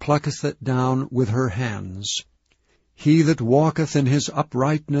foolish plucketh it down with her hands. He that walketh in his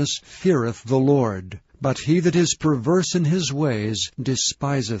uprightness feareth the Lord, but he that is perverse in his ways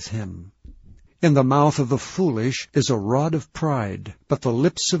despiseth him. In the mouth of the foolish is a rod of pride, but the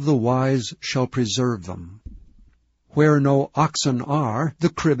lips of the wise shall preserve them. Where no oxen are, the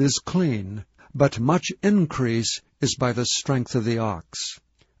crib is clean, but much increase is by the strength of the ox.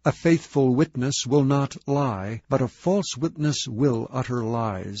 A faithful witness will not lie, but a false witness will utter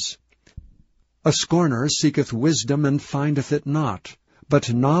lies. A scorner seeketh wisdom and findeth it not,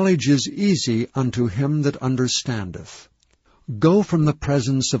 but knowledge is easy unto him that understandeth. Go from the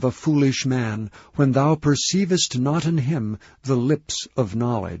presence of a foolish man, when thou perceivest not in him the lips of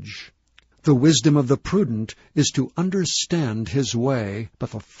knowledge. The wisdom of the prudent is to understand his way,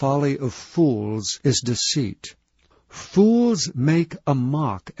 but the folly of fools is deceit. Fools make a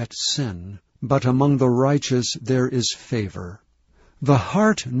mock at sin, but among the righteous there is favor. The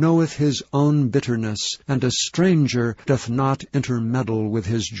heart knoweth his own bitterness, and a stranger doth not intermeddle with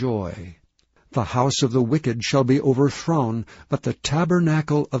his joy. The house of the wicked shall be overthrown, but the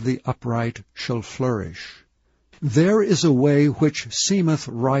tabernacle of the upright shall flourish. There is a way which seemeth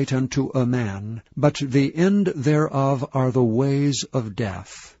right unto a man, but the end thereof are the ways of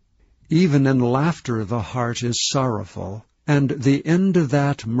death. Even in laughter the heart is sorrowful, and the end of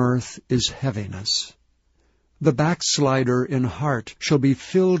that mirth is heaviness. The backslider in heart shall be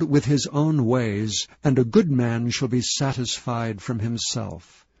filled with his own ways, and a good man shall be satisfied from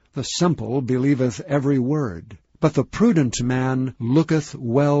himself. The simple believeth every word, but the prudent man looketh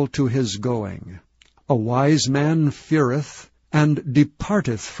well to his going. A wise man feareth, and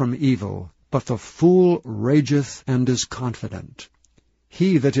departeth from evil, but the fool rageth and is confident.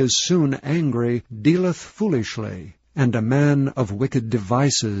 He that is soon angry dealeth foolishly, and a man of wicked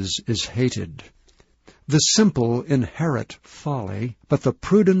devices is hated. The simple inherit folly, but the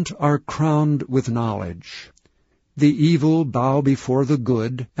prudent are crowned with knowledge. The evil bow before the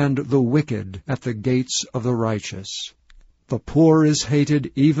good, and the wicked at the gates of the righteous. The poor is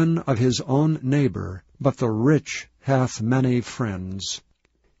hated even of his own neighbor, but the rich hath many friends.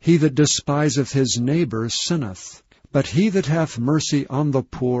 He that despiseth his neighbor sinneth, but he that hath mercy on the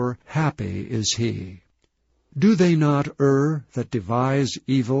poor, happy is he. Do they not err that devise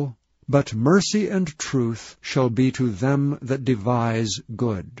evil? But mercy and truth shall be to them that devise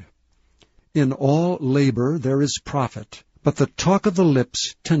good. In all labor there is profit, but the talk of the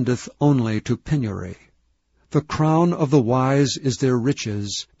lips tendeth only to penury. The crown of the wise is their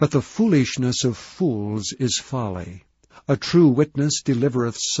riches, but the foolishness of fools is folly. A true witness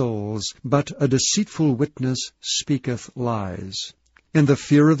delivereth souls, but a deceitful witness speaketh lies. In the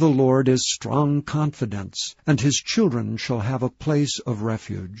fear of the Lord is strong confidence, and his children shall have a place of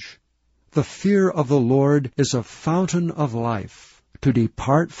refuge. The fear of the Lord is a fountain of life, to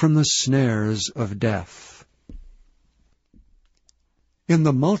depart from the snares of death. In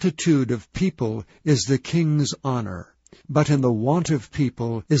the multitude of people is the king's honor, but in the want of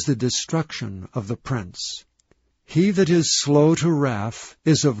people is the destruction of the prince. He that is slow to wrath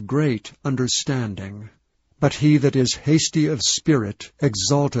is of great understanding, but he that is hasty of spirit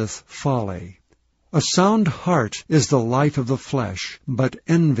exalteth folly. A sound heart is the life of the flesh, but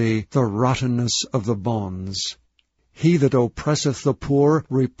envy the rottenness of the bones. He that oppresseth the poor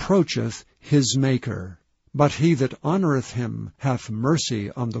reproacheth his Maker, but he that honoureth him hath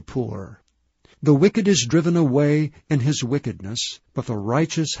mercy on the poor. The wicked is driven away in his wickedness, but the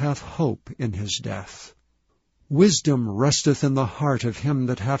righteous hath hope in his death. Wisdom resteth in the heart of him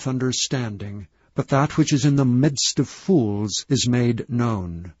that hath understanding, but that which is in the midst of fools is made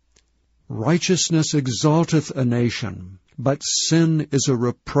known. Righteousness exalteth a nation, but sin is a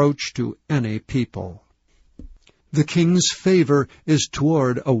reproach to any people. The king's favor is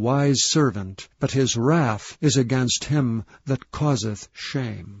toward a wise servant, but his wrath is against him that causeth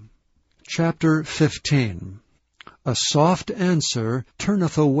shame. Chapter 15. A soft answer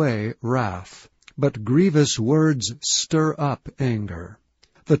turneth away wrath, but grievous words stir up anger.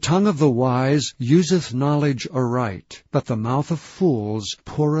 The tongue of the wise useth knowledge aright, but the mouth of fools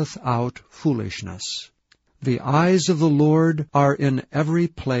poureth out foolishness. The eyes of the Lord are in every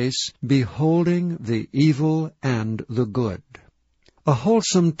place, beholding the evil and the good. A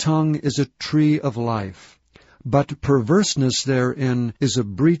wholesome tongue is a tree of life, but perverseness therein is a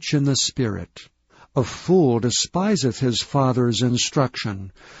breach in the spirit. A fool despiseth his father's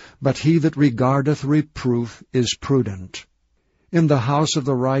instruction, but he that regardeth reproof is prudent. In the house of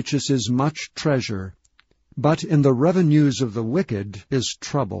the righteous is much treasure, but in the revenues of the wicked is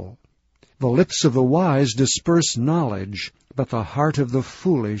trouble. The lips of the wise disperse knowledge, but the heart of the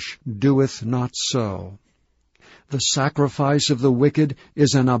foolish doeth not so. The sacrifice of the wicked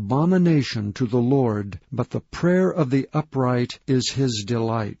is an abomination to the Lord, but the prayer of the upright is his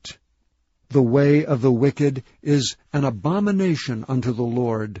delight. The way of the wicked is an abomination unto the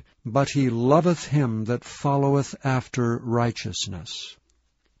Lord, but he loveth him that followeth after righteousness.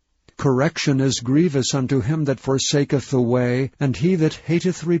 Correction is grievous unto him that forsaketh the way, and he that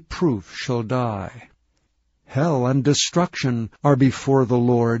hateth reproof shall die. Hell and destruction are before the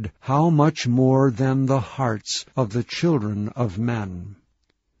Lord, how much more than the hearts of the children of men.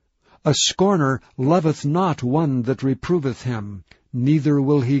 A scorner loveth not one that reproveth him, neither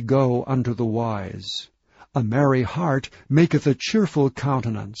will he go unto the wise. A merry heart maketh a cheerful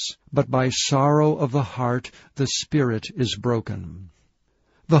countenance, but by sorrow of the heart the spirit is broken.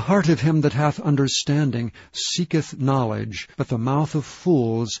 The heart of him that hath understanding seeketh knowledge, but the mouth of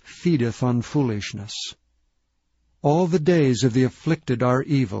fools feedeth on foolishness. All the days of the afflicted are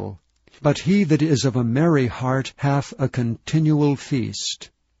evil, but he that is of a merry heart hath a continual feast.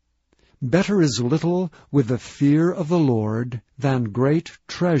 Better is little with the fear of the Lord than great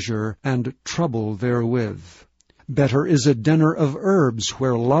treasure and trouble therewith. Better is a dinner of herbs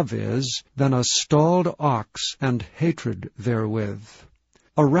where love is than a stalled ox and hatred therewith.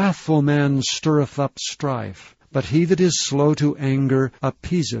 A wrathful man stirreth up strife, but he that is slow to anger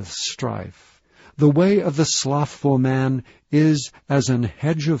appeaseth strife. The way of the slothful man is as an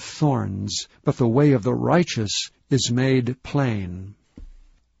hedge of thorns, but the way of the righteous is made plain.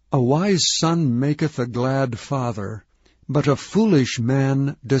 A wise son maketh a glad father, but a foolish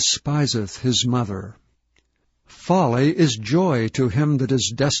man despiseth his mother. Folly is joy to him that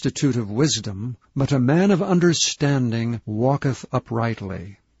is destitute of wisdom, but a man of understanding walketh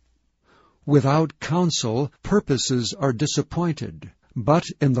uprightly. Without counsel purposes are disappointed, but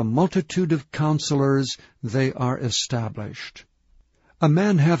in the multitude of counselors they are established. A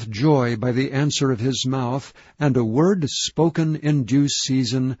man hath joy by the answer of his mouth, and a word spoken in due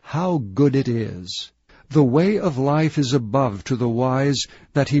season, how good it is! The way of life is above to the wise,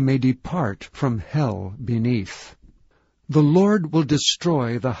 that he may depart from hell beneath. The Lord will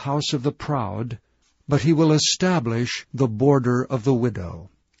destroy the house of the proud, but he will establish the border of the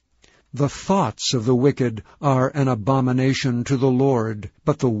widow. The thoughts of the wicked are an abomination to the Lord,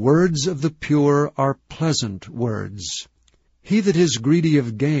 but the words of the pure are pleasant words. He that is greedy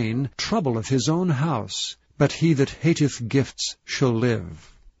of gain troubleth his own house, but he that hateth gifts shall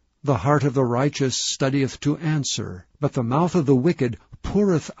live. The heart of the righteous studieth to answer, but the mouth of the wicked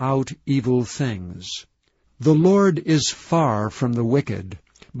poureth out evil things. The Lord is far from the wicked,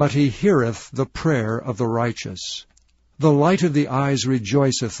 but he heareth the prayer of the righteous. The light of the eyes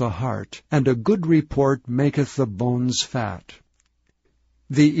rejoiceth the heart, and a good report maketh the bones fat.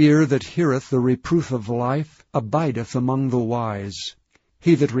 The ear that heareth the reproof of life abideth among the wise.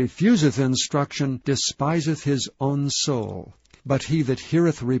 He that refuseth instruction despiseth his own soul, but he that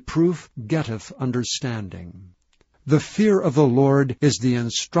heareth reproof getteth understanding. The fear of the Lord is the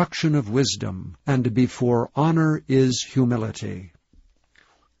instruction of wisdom, and before honor is humility.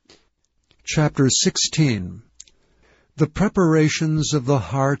 Chapter 16. The preparations of the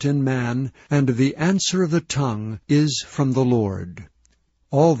heart in man, and the answer of the tongue, is from the Lord.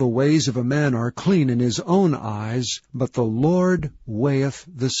 All the ways of a man are clean in his own eyes, but the Lord weigheth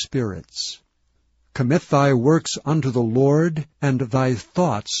the spirits. Commit thy works unto the Lord, and thy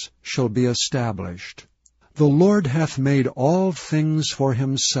thoughts shall be established. The Lord hath made all things for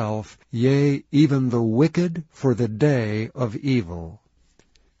himself, yea, even the wicked for the day of evil.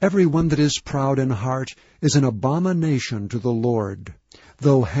 Every one that is proud in heart is an abomination to the Lord.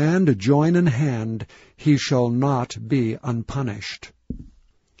 Though hand join in hand, he shall not be unpunished.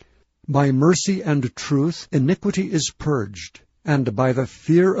 By mercy and truth iniquity is purged, and by the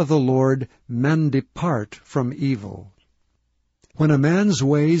fear of the Lord men depart from evil. When a man's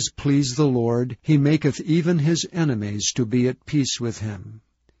ways please the Lord, he maketh even his enemies to be at peace with him.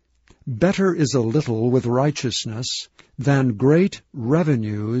 Better is a little with righteousness than great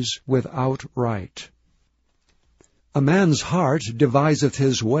revenues without right. A man's heart deviseth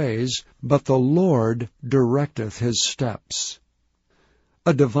his ways, but the Lord directeth his steps.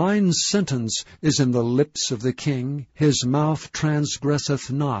 A divine sentence is in the lips of the king, his mouth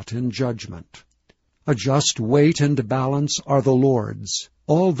transgresseth not in judgment. A just weight and balance are the Lord's,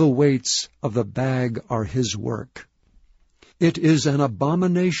 all the weights of the bag are his work. It is an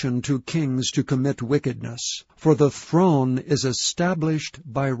abomination to kings to commit wickedness, for the throne is established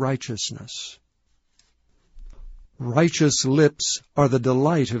by righteousness. Righteous lips are the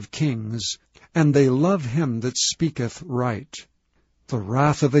delight of kings, and they love him that speaketh right. The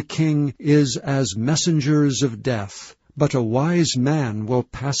wrath of a king is as messengers of death, but a wise man will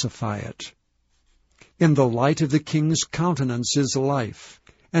pacify it. In the light of the king's countenance is life,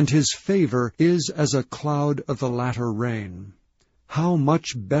 and his favor is as a cloud of the latter rain. How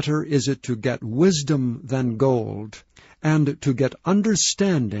much better is it to get wisdom than gold, and to get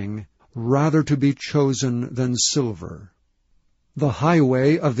understanding rather to be chosen than silver. The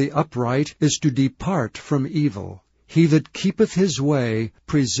highway of the upright is to depart from evil. He that keepeth his way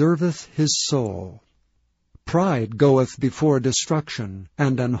preserveth his soul. Pride goeth before destruction,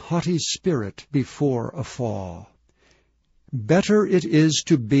 and an haughty spirit before a fall. Better it is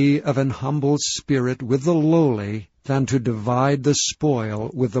to be of an humble spirit with the lowly than to divide the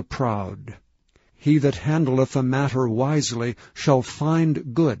spoil with the proud. He that handleth a matter wisely shall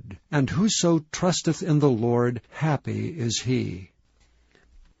find good, and whoso trusteth in the Lord, happy is he.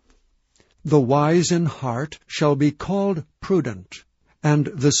 The wise in heart shall be called prudent, and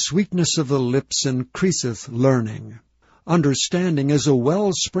the sweetness of the lips increaseth learning. Understanding is a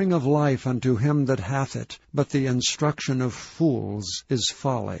wellspring of life unto him that hath it, but the instruction of fools is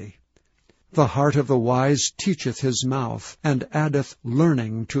folly. The heart of the wise teacheth his mouth, and addeth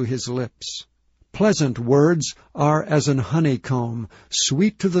learning to his lips. Pleasant words are as an honeycomb,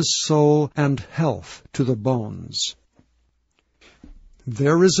 sweet to the soul, and health to the bones.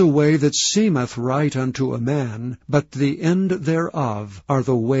 There is a way that seemeth right unto a man, but the end thereof are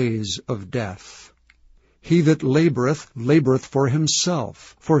the ways of death. He that laboureth for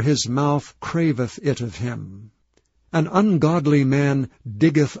himself, for his mouth craveth it of him. An ungodly man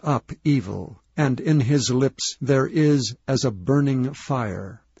diggeth up evil, and in his lips there is as a burning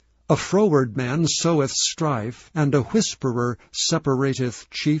fire. A froward man soweth strife, and a whisperer separateth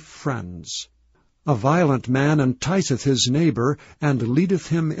chief friends. A violent man enticeth his neighbor, and leadeth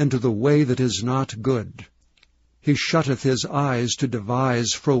him into the way that is not good. He shutteth his eyes to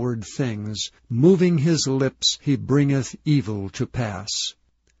devise froward things. Moving his lips, he bringeth evil to pass.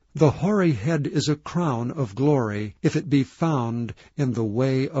 The hoary head is a crown of glory, if it be found in the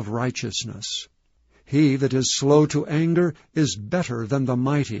way of righteousness. He that is slow to anger is better than the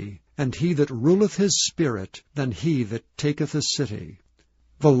mighty, and he that ruleth his spirit than he that taketh a city.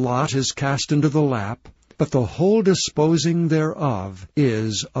 The lot is cast into the lap, but the whole disposing thereof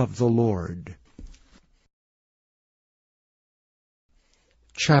is of the Lord.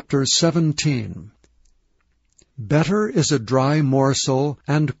 Chapter 17. Better is a dry morsel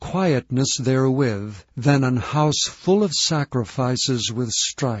and quietness therewith than an house full of sacrifices with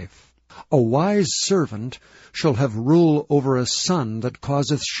strife. A wise servant shall have rule over a son that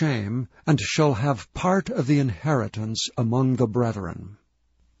causeth shame, and shall have part of the inheritance among the brethren.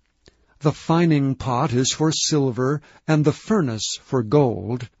 The fining pot is for silver, and the furnace for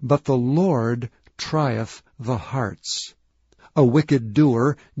gold, but the Lord trieth the hearts. A wicked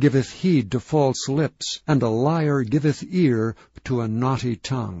doer giveth heed to false lips, and a liar giveth ear to a naughty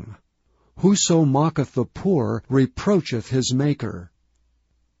tongue. Whoso mocketh the poor reproacheth his Maker.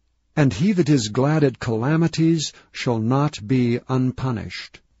 And he that is glad at calamities shall not be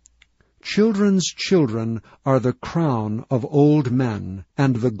unpunished. Children's children are the crown of old men,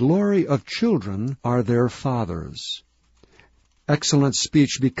 and the glory of children are their fathers. Excellent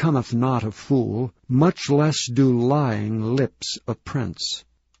speech becometh not a fool, much less do lying lips a prince.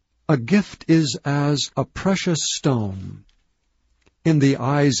 A gift is as a precious stone in the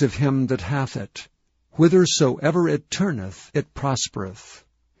eyes of him that hath it. Whithersoever it turneth, it prospereth.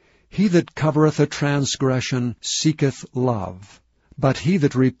 He that covereth a transgression seeketh love, but he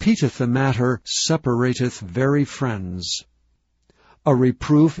that repeateth a matter separateth very friends. A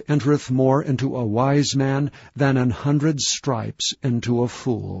reproof entereth more into a wise man than 100 stripes into a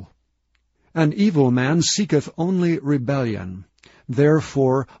fool. An evil man seeketh only rebellion.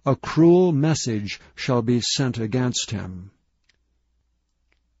 Therefore a cruel message shall be sent against him.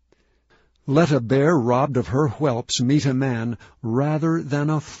 Let a bear robbed of her whelps meet a man, rather than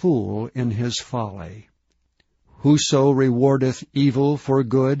a fool in his folly. Whoso rewardeth evil for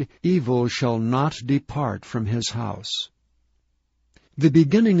good, evil shall not depart from his house. The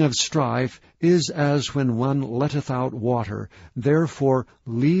beginning of strife is as when one letteth out water. Therefore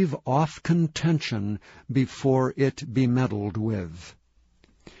leave off contention before it be meddled with.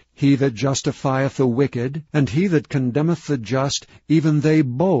 He that justifieth the wicked, and he that condemneth the just, even they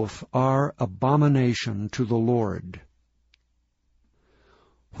both are abomination to the Lord.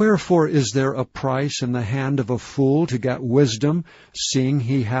 Wherefore is there a price in the hand of a fool to get wisdom, seeing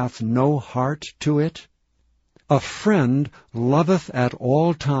he hath no heart to it? A friend loveth at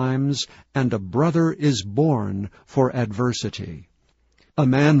all times, and a brother is born for adversity. A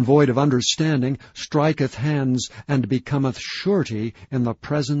man void of understanding striketh hands, and becometh surety in the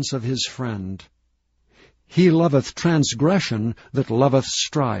presence of his friend. He loveth transgression that loveth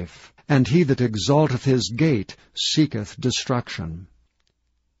strife, and he that exalteth his gate seeketh destruction.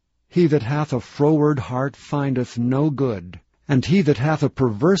 He that hath a froward heart findeth no good, and he that hath a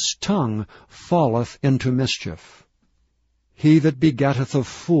perverse tongue falleth into mischief. He that begetteth a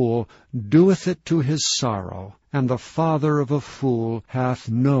fool doeth it to his sorrow, and the father of a fool hath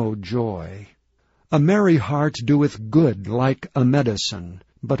no joy. A merry heart doeth good like a medicine,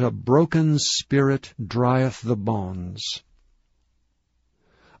 but a broken spirit drieth the bones.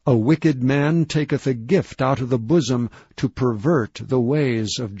 A wicked man taketh a gift out of the bosom to pervert the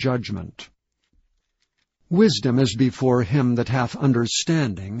ways of judgment. Wisdom is before him that hath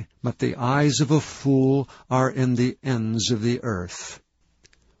understanding, but the eyes of a fool are in the ends of the earth.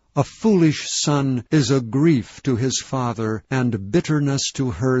 A foolish son is a grief to his father, and bitterness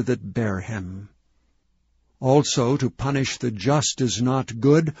to her that bare him. Also to punish the just is not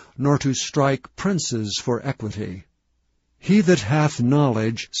good, nor to strike princes for equity. He that hath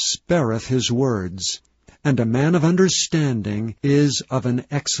knowledge spareth his words, and a man of understanding is of an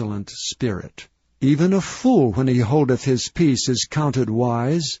excellent spirit. Even a fool, when he holdeth his peace, is counted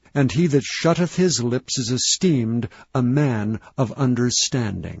wise, and he that shutteth his lips is esteemed a man of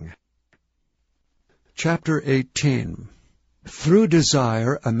understanding. Chapter 18. Through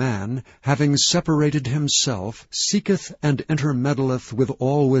desire a man, having separated himself, seeketh and intermeddleth with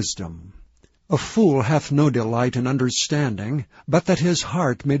all wisdom. A fool hath no delight in understanding, but that his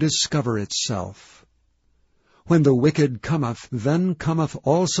heart may discover itself. When the wicked cometh, then cometh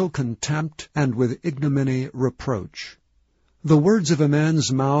also contempt, and with ignominy reproach. The words of a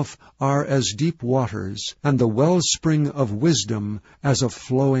man's mouth are as deep waters, and the wellspring of wisdom as a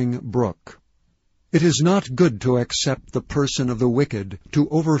flowing brook. It is not good to accept the person of the wicked, to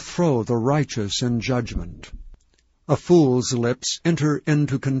overthrow the righteous in judgment. A fool's lips enter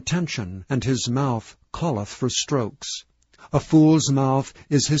into contention, and his mouth calleth for strokes. A fool's mouth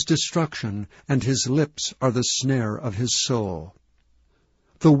is his destruction, and his lips are the snare of his soul.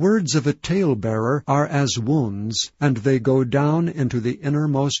 The words of a talebearer are as wounds, and they go down into the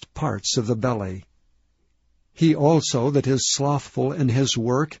innermost parts of the belly. He also that is slothful in his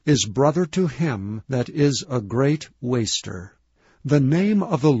work is brother to him that is a great waster. The name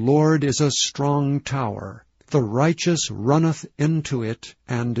of the Lord is a strong tower. The righteous runneth into it,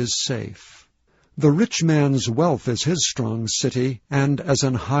 and is safe. The rich man's wealth is his strong city, and as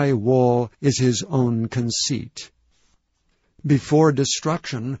an high wall is his own conceit. Before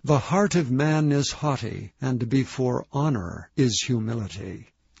destruction the heart of man is haughty, and before honor is humility.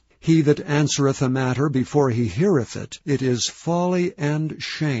 He that answereth a matter before he heareth it, it is folly and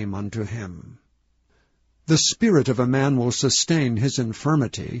shame unto him. The spirit of a man will sustain his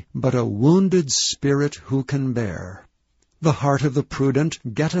infirmity, but a wounded spirit who can bear? The heart of the prudent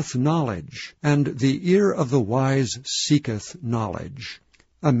getteth knowledge, and the ear of the wise seeketh knowledge.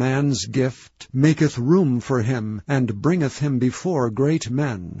 A man's gift maketh room for him, and bringeth him before great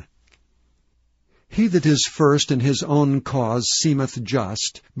men. He that is first in his own cause seemeth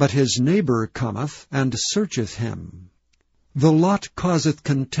just, but his neighbor cometh and searcheth him. The lot causeth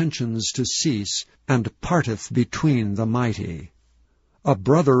contentions to cease, and parteth between the mighty. A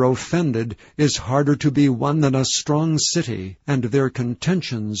brother offended is harder to be won than a strong city, and their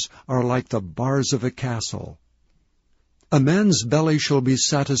contentions are like the bars of a castle. A man's belly shall be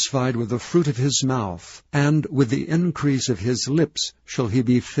satisfied with the fruit of his mouth, and with the increase of his lips shall he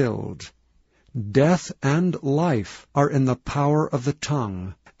be filled. Death and life are in the power of the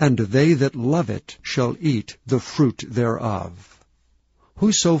tongue, and they that love it shall eat the fruit thereof.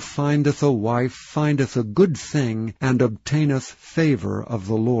 Whoso findeth a wife findeth a good thing, and obtaineth favor of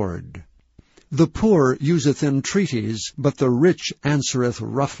the Lord. The poor useth entreaties, but the rich answereth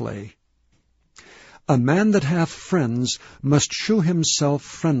roughly. A man that hath friends must shew himself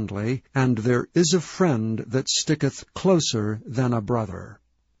friendly, and there is a friend that sticketh closer than a brother.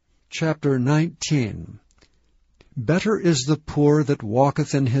 Chapter 19. Better is the poor that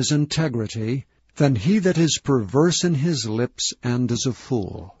walketh in his integrity, than he that is perverse in his lips and is a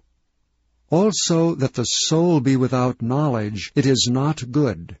fool. Also that the soul be without knowledge, it is not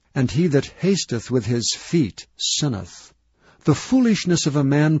good, and he that hasteth with his feet sinneth. The foolishness of a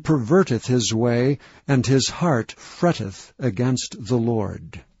man perverteth his way, and his heart fretteth against the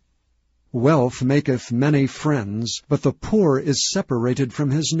Lord. Wealth maketh many friends, but the poor is separated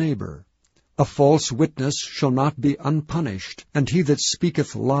from his neighbor. A false witness shall not be unpunished, and he that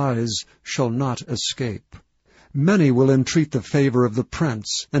speaketh lies shall not escape. Many will entreat the favor of the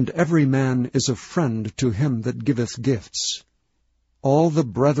prince, and every man is a friend to him that giveth gifts. All the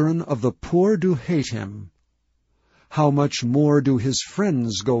brethren of the poor do hate him. How much more do his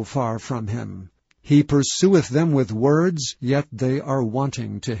friends go far from him? He pursueth them with words, yet they are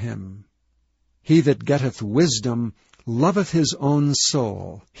wanting to him. He that getteth wisdom loveth his own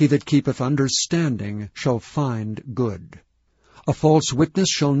soul. He that keepeth understanding shall find good. A false witness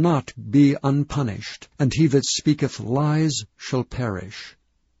shall not be unpunished, and he that speaketh lies shall perish.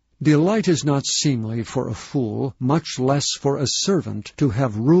 Delight is not seemly for a fool, much less for a servant to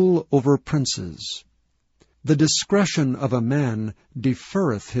have rule over princes. The discretion of a man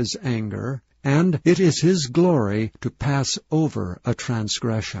deferreth his anger, and it is his glory to pass over a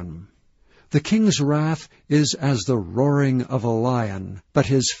transgression. The king's wrath is as the roaring of a lion, but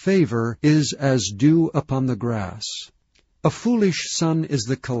his favor is as dew upon the grass. A foolish son is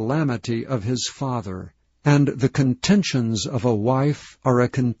the calamity of his father, and the contentions of a wife are a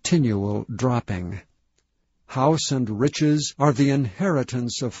continual dropping. House and riches are the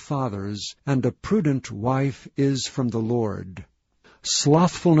inheritance of fathers, and a prudent wife is from the Lord.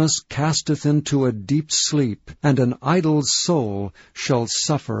 Slothfulness casteth into a deep sleep, and an idle soul shall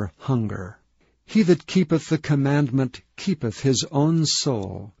suffer hunger. He that keepeth the commandment keepeth his own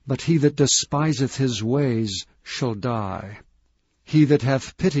soul, but he that despiseth his ways shall die. He that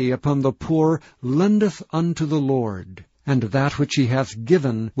hath pity upon the poor lendeth unto the Lord, and that which he hath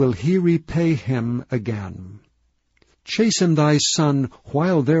given will he repay him again. Chasten thy son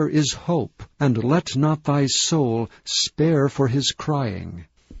while there is hope, and let not thy soul spare for his crying.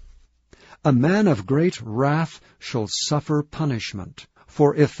 A man of great wrath shall suffer punishment,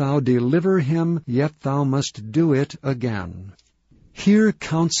 for if thou deliver him, yet thou must do it again. Hear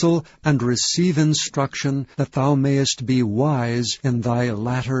counsel and receive instruction, that thou mayest be wise in thy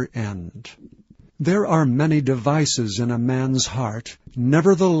latter end. There are many devices in a man's heart,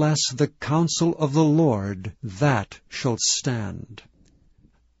 nevertheless the counsel of the Lord, that shall stand.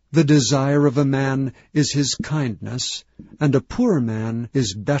 The desire of a man is his kindness, and a poor man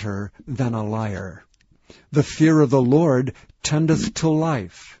is better than a liar. The fear of the Lord tendeth to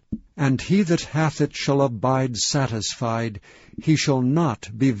life, and he that hath it shall abide satisfied. He shall not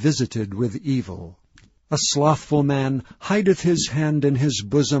be visited with evil. A slothful man hideth his hand in his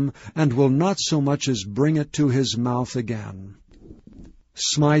bosom, and will not so much as bring it to his mouth again.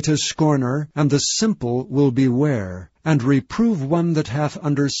 Smite a scorner, and the simple will beware, and reprove one that hath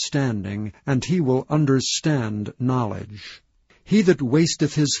understanding, and he will understand knowledge. He that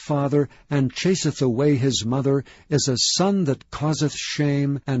wasteth his father, and chaseth away his mother, is a son that causeth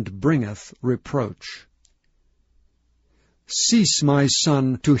shame, and bringeth reproach. Cease, my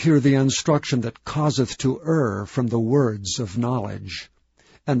son, to hear the instruction that causeth to err from the words of knowledge.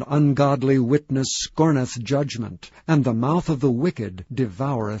 An ungodly witness scorneth judgment, and the mouth of the wicked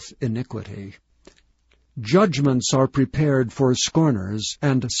devoureth iniquity. Judgments are prepared for scorners,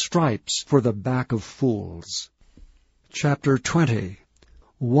 and stripes for the back of fools. Chapter 20.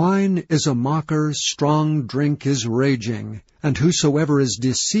 Wine is a mocker, strong drink is raging, and whosoever is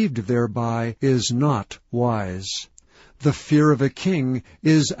deceived thereby is not wise. The fear of a king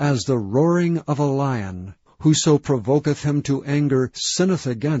is as the roaring of a lion. Whoso provoketh him to anger sinneth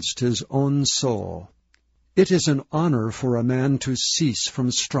against his own soul. It is an honor for a man to cease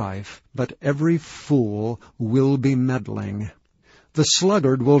from strife, but every fool will be meddling. The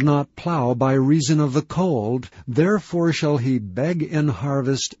sluggard will not plow by reason of the cold, therefore shall he beg in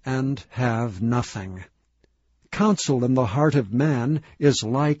harvest and have nothing. Counsel in the heart of man is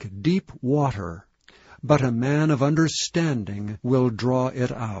like deep water, but a man of understanding will draw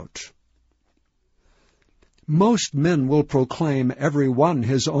it out. Most men will proclaim every one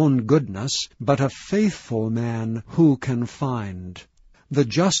his own goodness, but a faithful man who can find? The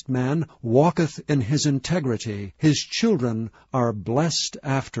just man walketh in his integrity, his children are blessed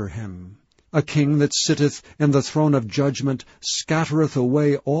after him. A king that sitteth in the throne of judgment scattereth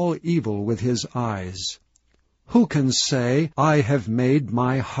away all evil with his eyes. Who can say, I have made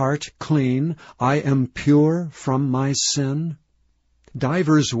my heart clean, I am pure from my sin?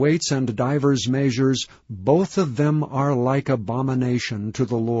 Divers weights and divers measures, both of them are like abomination to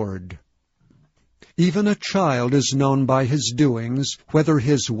the Lord. Even a child is known by his doings, whether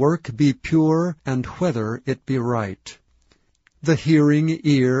his work be pure and whether it be right. The hearing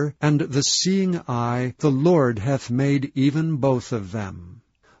ear and the seeing eye the Lord hath made even both of them.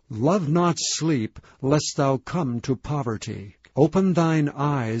 Love not sleep, lest thou come to poverty. Open thine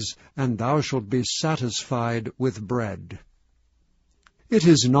eyes, and thou shalt be satisfied with bread. It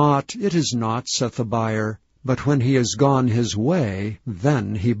is not, saith the buyer, but when he is gone his way,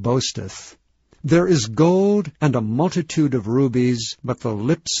 then he boasteth. There is gold and a multitude of rubies, but the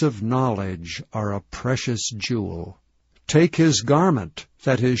lips of knowledge are a precious jewel. Take his garment,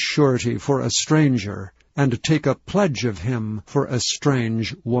 that is surety for a stranger, and take a pledge of him for a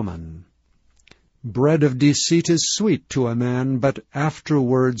strange woman. Bread of deceit is sweet to a man, but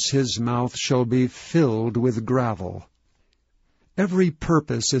afterwards his mouth shall be filled with gravel. Every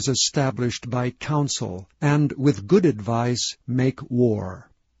purpose is established by counsel, and with good advice make war.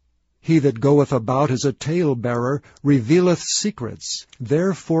 He that goeth about as a talebearer revealeth secrets.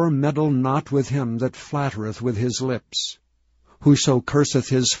 Therefore meddle not with him that flattereth with his lips. Whoso curseth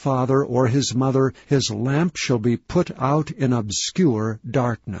his father or his mother, his lamp shall be put out in obscure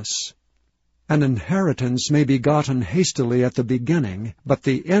darkness. An inheritance may be gotten hastily at the beginning, but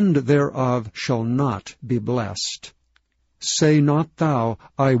the end thereof shall not be blessed. Say not thou,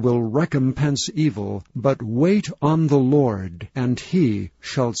 I will recompense evil, but wait on the Lord, and he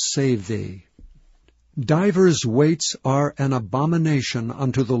shall save thee. Divers weights are an abomination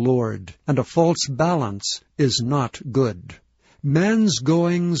unto the Lord, and a false balance is not good. Man's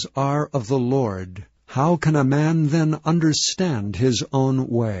goings are of the Lord. How can a man then understand his own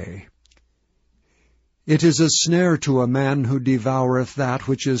way? It is a snare to a man who devoureth that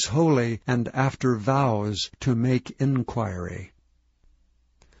which is holy, and after vows to make inquiry.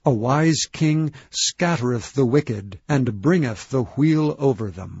 A wise king scattereth the wicked, and bringeth the wheel over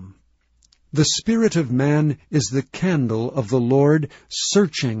them. The spirit of man is the candle of the Lord,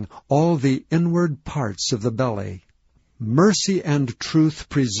 searching all the inward parts of the belly. Mercy and truth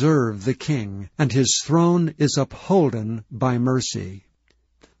preserve the king, and his throne is upholden by mercy.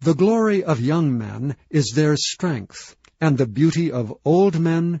 The glory of young men is their strength, and the beauty of old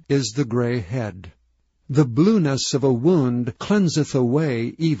men is the gray head. The blueness of a wound cleanseth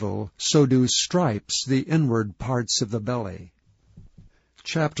away evil, so do stripes the inward parts of the belly.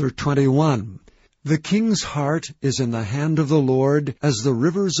 Chapter 21. The king's heart is in the hand of the Lord as the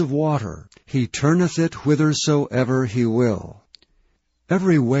rivers of water. He turneth it whithersoever he will.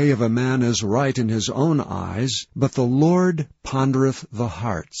 Every way of a man is right in his own eyes, but the Lord pondereth the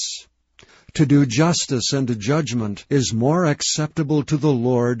hearts. To do justice and judgment is more acceptable to the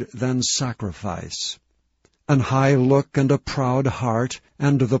Lord than sacrifice. An high look and a proud heart,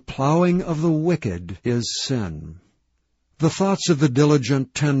 and the plowing of the wicked is sin. The thoughts of the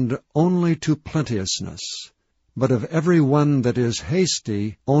diligent tend only to plenteousness, but of every one that is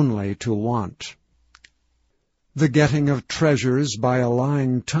hasty only to want. The getting of treasures by a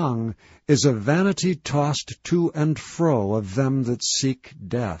lying tongue is a vanity tossed to and fro of them that seek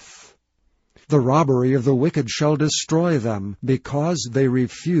death. The robbery of the wicked shall destroy them, because they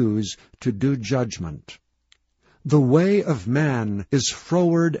refuse to do judgment. The way of man is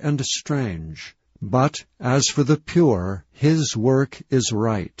froward and strange, but as for the pure, his work is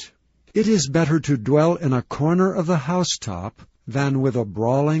right. It is better to dwell in a corner of the housetop than with a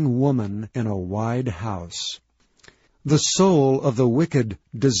brawling woman in a wide house. The soul of the wicked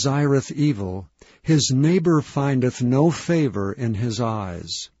desireth evil. His neighbor findeth no favor in his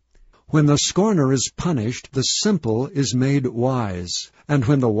eyes. When the scorner is punished, the simple is made wise, and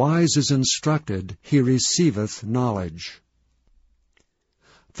when the wise is instructed, he receiveth knowledge.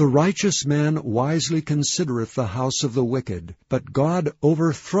 The righteous man wisely considereth the house of the wicked, but God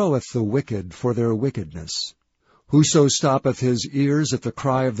overthroweth the wicked for their wickedness. Whoso stoppeth his ears at the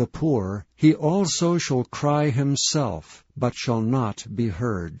cry of the poor, he also shall cry himself, but shall not be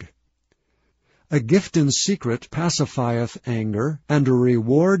heard. A gift in secret pacifieth anger, and a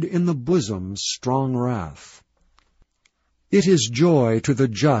reward in the bosom strong wrath. It is joy to the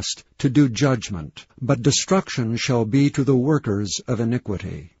just to do judgment, but destruction shall be to the workers of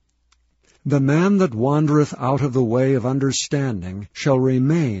iniquity. The man that wandereth out of the way of understanding shall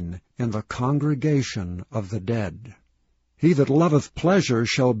remain in the congregation of the dead. He that loveth pleasure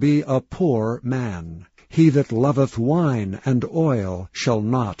shall be a poor man. He that loveth wine and oil shall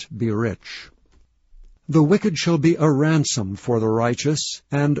not be rich. The wicked shall be a ransom for the righteous,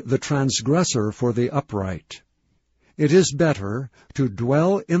 and the transgressor for the upright. It is better to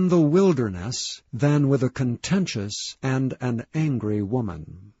dwell in the wilderness than with a contentious and an angry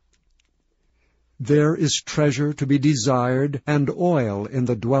woman. There is treasure to be desired, and oil in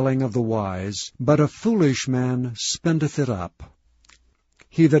the dwelling of the wise, but a foolish man spendeth it up.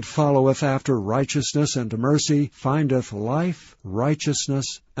 He that followeth after righteousness and mercy findeth life,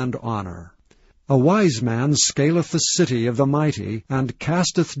 righteousness, and honor. A wise man scaleth the city of the mighty, and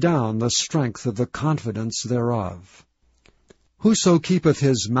casteth down the strength of the confidence thereof. Whoso keepeth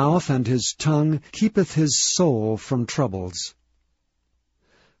his mouth and his tongue keepeth his soul from troubles.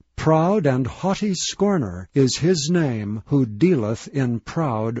 Proud and haughty scorner is his name, who dealeth in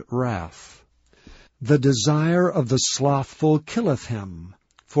proud wrath. The desire of the slothful killeth him,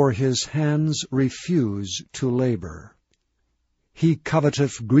 for his hands refuse to labor. He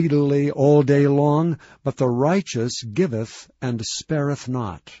coveteth greedily all day long, but the righteous giveth and spareth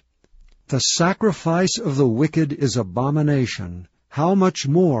not. The sacrifice of the wicked is abomination, how much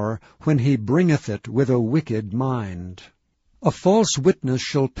more when he bringeth it with a wicked mind. A false witness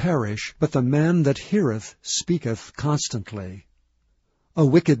shall perish, but the man that heareth speaketh constantly. A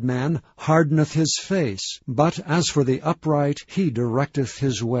wicked man hardeneth his face, but as for the upright, he directeth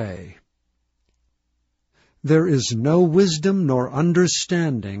his way. There is no wisdom nor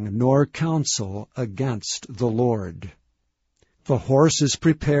understanding nor counsel against the Lord. The horse is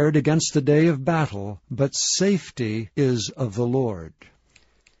prepared against the day of battle, but safety is of the Lord.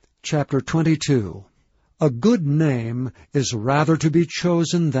 Chapter 22. A good name is rather to be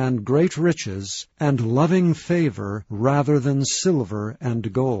chosen than great riches, and loving favor rather than silver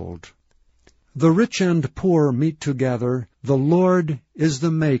and gold. The rich and poor meet together, the Lord is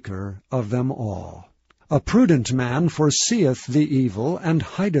the maker of them all. A prudent man foreseeth the evil, and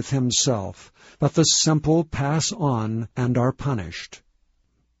hideth himself, but the simple pass on, and are punished.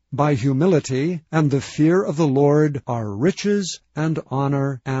 By humility and the fear of the Lord are riches and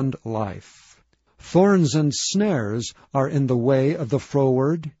honor and life. Thorns and snares are in the way of the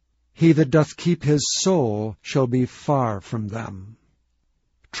froward. He that doth keep his soul shall be far from them.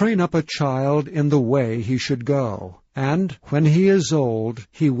 Train up a child in the way he should go, and when he is old,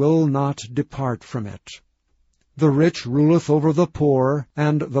 he will not depart from it. The rich ruleth over the poor,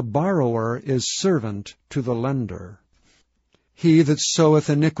 and the borrower is servant to the lender. He that soweth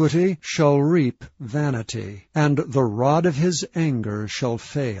iniquity shall reap vanity, and the rod of his anger shall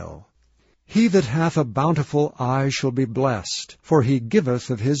fail. He that hath a bountiful eye shall be blessed, for he giveth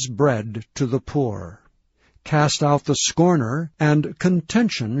of his bread to the poor. Cast out the scorner, and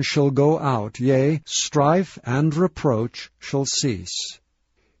contention shall go out, yea, strife and reproach shall cease.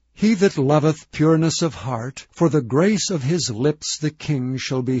 He that loveth pureness of heart, for the grace of his lips the king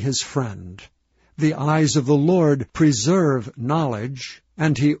shall be his friend. The eyes of the Lord preserve knowledge,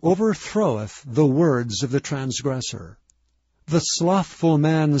 and he overthroweth the words of the transgressor. The slothful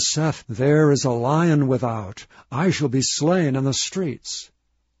man saith, There is a lion without, I shall be slain in the streets.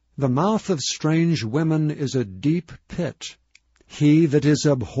 The mouth of strange women is a deep pit. He that is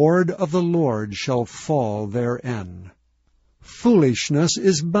abhorred of the Lord shall fall therein. Foolishness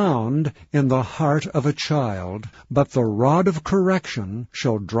is bound in the heart of a child, but the rod of correction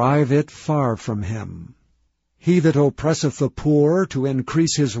shall drive it far from him. He that oppresseth the poor to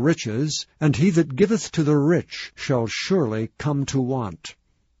increase his riches, and he that giveth to the rich shall surely come to want.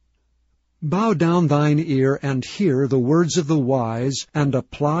 Bow down thine ear, and hear the words of the wise, and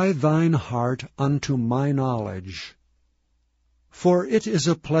apply thine heart unto my knowledge. For it is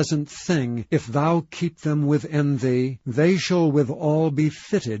a pleasant thing, if thou keep them within thee, they shall withal be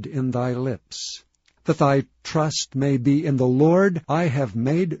fitted in thy lips. That thy trust may be in the Lord, I have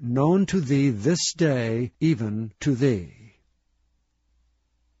made known to thee this day, even to thee.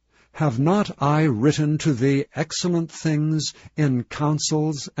 Have not I written to thee excellent things in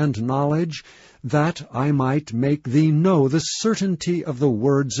counsels and knowledge, that I might make thee know the certainty of the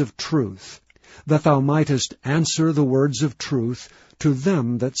words of truth, that thou mightest answer the words of truth to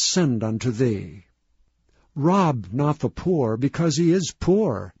them that send unto thee? Rob not the poor, because he is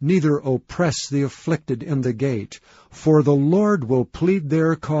poor, neither oppress the afflicted in the gate, for the Lord will plead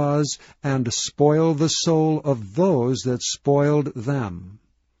their cause, and spoil the soul of those that spoiled them.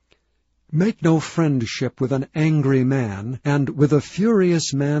 Make no friendship with an angry man, and with a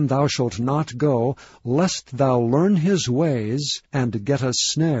furious man thou shalt not go, lest thou learn his ways, and get a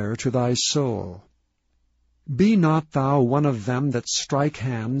snare to thy soul. Be not thou one of them that strike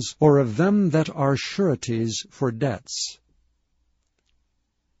hands, or of them that are sureties for debts.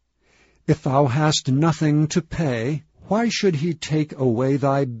 If thou hast nothing to pay, why should he take away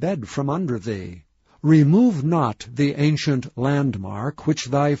thy bed from under thee? Remove not the ancient landmark which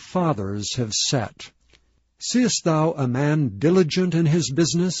thy fathers have set. Seest thou a man diligent in his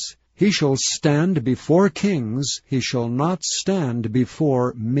business? He shall stand before kings, he shall not stand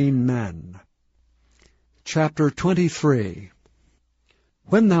before mean men. Chapter 23.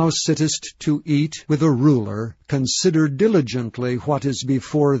 When thou sittest to eat with a ruler, consider diligently what is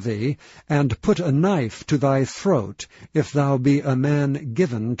before thee, and put a knife to thy throat, if thou be a man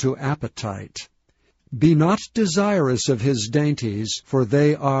given to appetite. Be not desirous of his dainties, for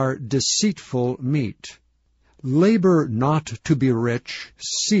they are deceitful meat. Labor not to be rich,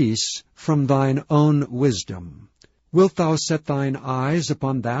 cease from thine own wisdom. Wilt thou set thine eyes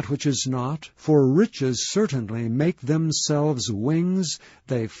upon that which is not? For riches certainly make themselves wings,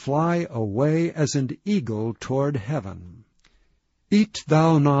 they fly away as an eagle toward heaven. Eat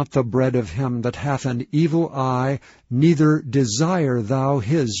thou not the bread of him that hath an evil eye, neither desire thou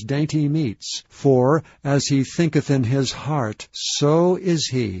his dainty meats. For as he thinketh in his heart, so is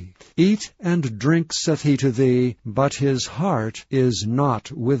he. Eat and drink, saith he to thee, but his heart is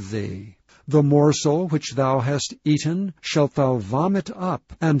not with thee. The morsel which thou hast eaten shalt thou vomit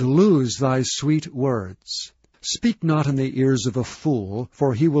up, and lose thy sweet words. Speak not in the ears of a fool,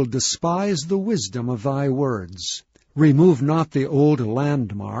 for he will despise the wisdom of thy words. Remove not the old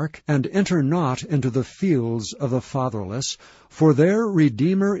landmark, and enter not into the fields of the fatherless, for their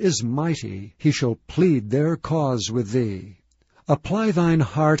Redeemer is mighty, he shall plead their cause with thee. Apply thine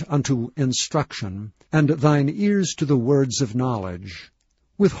heart unto instruction, and thine ears to the words of knowledge.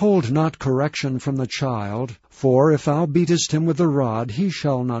 Withhold not correction from the child, for if thou beatest him with the rod, he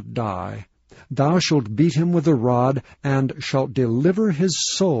shall not die. Thou shalt beat him with the rod, and shalt deliver his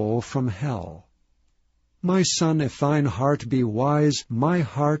soul from hell. My son, if thine heart be wise, my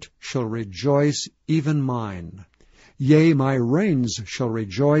heart shall rejoice, even mine. Yea, my reins shall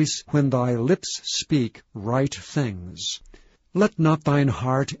rejoice when thy lips speak right things. Let not thine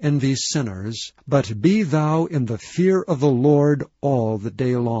heart envy sinners, but be thou in the fear of the Lord all the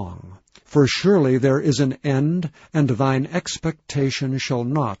day long. For surely there is an end, and thine expectation shall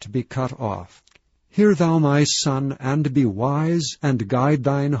not be cut off. Hear thou, my son, and be wise, and guide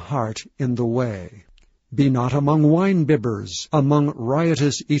thine heart in the way. Be not among wine-bibbers, among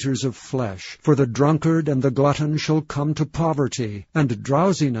riotous eaters of flesh, for the drunkard and the glutton shall come to poverty, and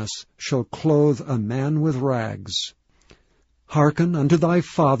drowsiness shall clothe a man with rags. Hearken unto thy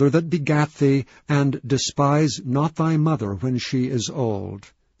father that begat thee, and despise not thy mother when she is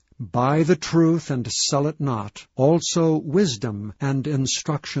old. Buy the truth, and sell it not, also wisdom, and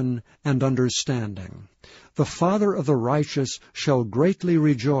instruction, and understanding. The father of the righteous shall greatly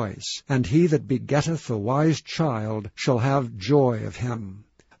rejoice, and he that begetteth a wise child shall have joy of him.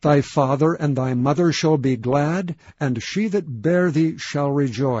 Thy father and thy mother shall be glad, and she that bare thee shall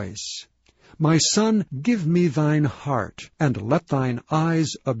rejoice. My son, give me thine heart, and let thine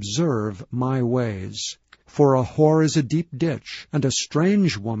eyes observe my ways. For a whore is a deep ditch, and a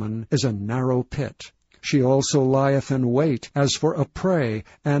strange woman is a narrow pit. She also lieth in wait as for a prey,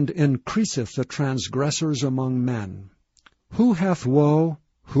 and increaseth the transgressors among men. Who hath woe?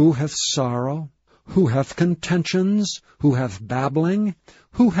 Who hath sorrow? Who hath contentions? Who hath babbling?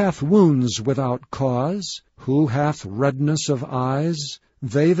 Who hath wounds without cause? Who hath redness of eyes?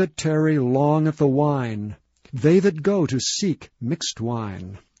 They that tarry long at the wine, they that go to seek mixed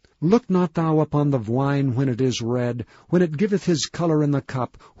wine. Look not thou upon the wine when it is red, when it giveth his colour in the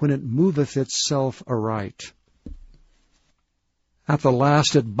cup, when it moveth itself aright. At the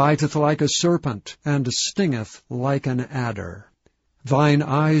last it biteth like a serpent, and stingeth like an adder. Thine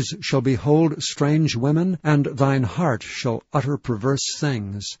eyes shall behold strange women, and thine heart shall utter perverse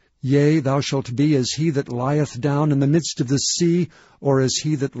things. Yea, thou shalt be as he that lieth down in the midst of the sea, or as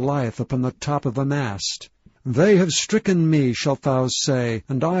he that lieth upon the top of a mast. They have stricken me, shalt thou say,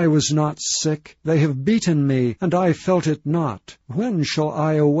 and I was not sick. They have beaten me, and I felt it not. When shall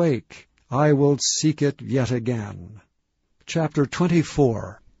I awake? I will seek it yet again. Chapter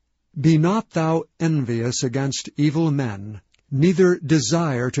 24. Be not thou envious against evil men, neither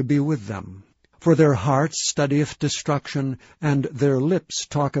desire to be with them. For their heart studieth destruction, and their lips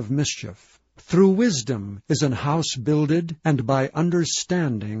talk of mischief. Through wisdom is an house builded, and by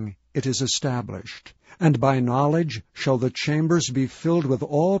understanding it is established. And by knowledge shall the chambers be filled with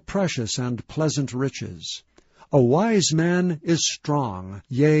all precious and pleasant riches. A wise man is strong,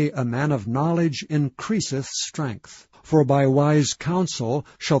 yea, a man of knowledge increaseth strength. For by wise counsel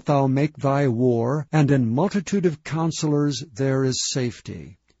shalt thou make thy war, and in multitude of counselors there is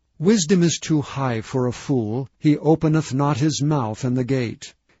safety. Wisdom is too high for a fool, he openeth not his mouth in the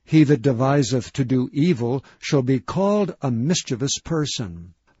gate. He that deviseth to do evil shall be called a mischievous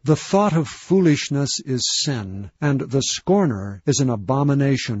person. The thought of foolishness is sin, and the scorner is an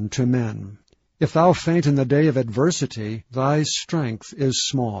abomination to men. If thou faint in the day of adversity, thy strength is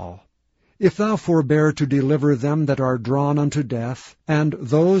small. If thou forbear to deliver them that are drawn unto death, and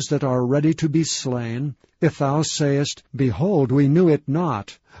those that are ready to be slain, if thou sayest, Behold, we knew it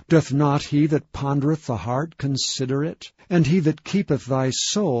not, doth not he that pondereth the heart consider it? And he that keepeth thy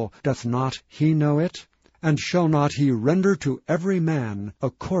soul, doth not he know it? And shall not he render to every man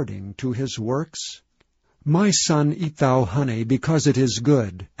according to his works? My son, eat thou honey, because it is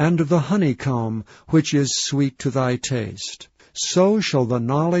good, and the honeycomb, which is sweet to thy taste. So shall the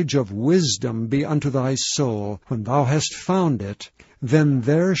knowledge of wisdom be unto thy soul. When thou hast found it, then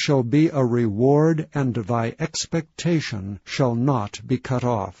there shall be a reward, and thy expectation shall not be cut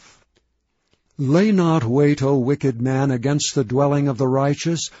off. Lay not wait, O wicked man, against the dwelling of the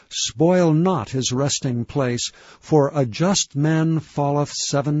righteous. Spoil not his resting place. For a just man falleth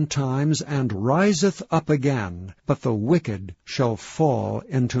 7 times, and riseth up again. But the wicked shall fall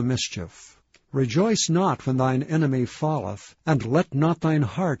into mischief. Rejoice not when thine enemy falleth, and let not thine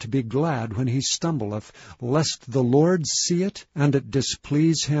heart be glad when he stumbleth, lest the Lord see it, and it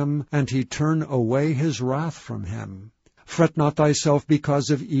displease him, and he turn away his wrath from him. Fret not thyself because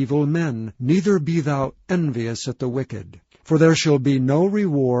of evil men, neither be thou envious at the wicked. For there shall be no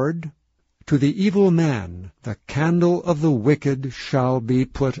reward to the evil man. The candle of the wicked shall be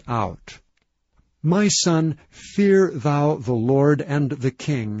put out. My son, fear thou the Lord and the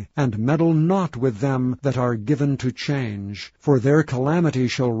king, and meddle not with them that are given to change. For their calamity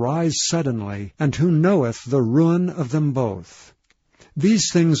shall rise suddenly, and who knoweth the ruin of them both?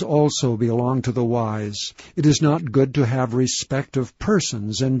 These things also belong to the wise. It is not good to have respect of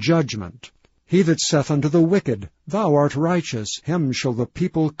persons and judgment. He that saith unto the wicked, Thou art righteous, him shall the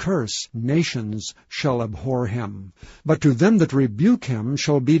people curse, nations shall abhor him. But to them that rebuke him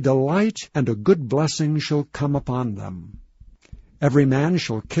shall be delight, and a good blessing shall come upon them. Every man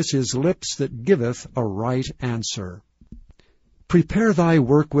shall kiss his lips that giveth a right answer. Prepare thy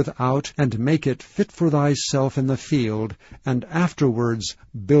work without, and make it fit for thyself in the field, and afterwards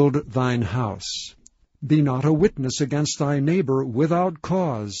build thine house. Be not a witness against thy neighbor without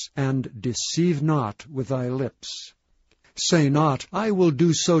cause, and deceive not with thy lips. Say not, I will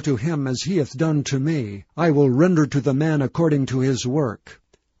do so to him as he hath done to me. I will render to the man according to his work.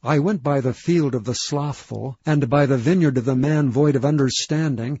 I went by the field of the slothful, and by the vineyard of the man void of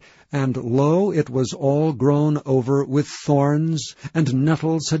understanding, and lo, it was all grown over with thorns, and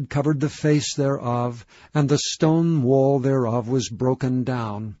nettles had covered the face thereof, and the stone wall thereof was broken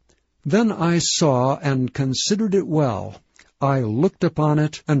down. Then I saw and considered it well. I looked upon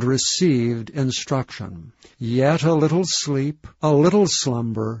it and received instruction. Yet a little sleep, a little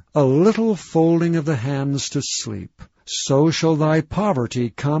slumber, a little folding of the hands to sleep. So shall thy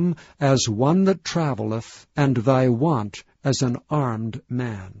poverty come as one that travelleth, and thy want as an armed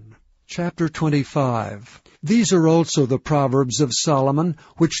man. Chapter 25. These are also the Proverbs of Solomon,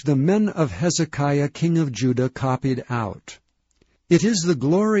 which the men of Hezekiah king of Judah copied out. It is the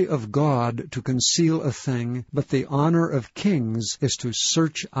glory of God to conceal a thing, but the honor of kings is to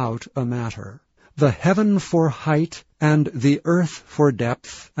search out a matter. The heaven for height, and the earth for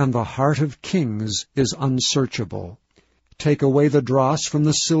depth, and the heart of kings is unsearchable. Take away the dross from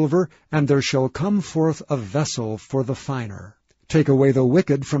the silver, and there shall come forth a vessel for the finer. Take away the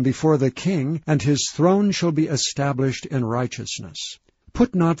wicked from before the king, and his throne shall be established in righteousness.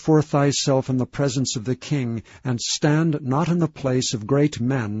 Put not forth thyself in the presence of the king, and stand not in the place of great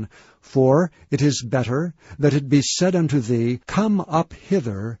men, for it is better that it be said unto thee, Come up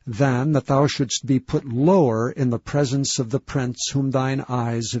hither, than that thou shouldst be put lower in the presence of the prince whom thine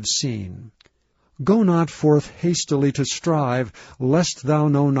eyes have seen. Go not forth hastily to strive, lest thou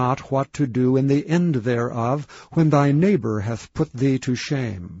know not what to do in the end thereof, when thy neighbor hath put thee to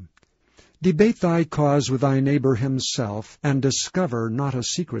shame. Debate thy cause with thy neighbor himself, and discover not a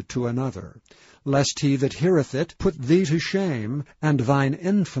secret to another, lest he that heareth it put thee to shame, and thine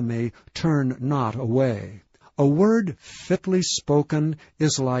infamy turn not away. A word fitly spoken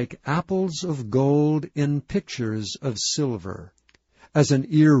is like apples of gold in pictures of silver. As an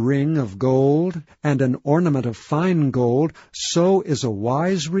ear-ring of gold, and an ornament of fine gold, so is a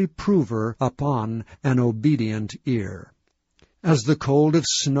wise reprover upon an obedient ear. As the cold of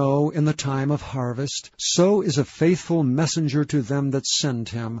snow in the time of harvest, so is a faithful messenger to them that send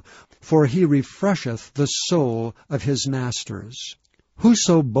him, for he refresheth the soul of his masters.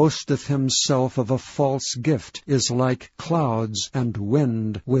 Whoso boasteth himself of a false gift is like clouds and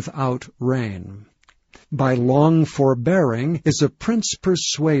wind without rain. By long forbearing is a prince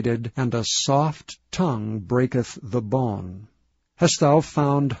persuaded, and a soft tongue breaketh the bone. Hast thou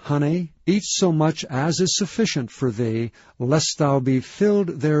found honey? Eat so much as is sufficient for thee, lest thou be filled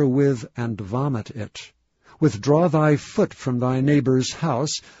therewith and vomit it. Withdraw thy foot from thy neighbor's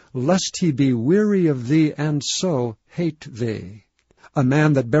house, lest he be weary of thee, and so hate thee. A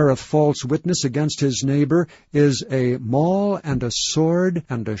man that beareth false witness against his neighbor is a maul and a sword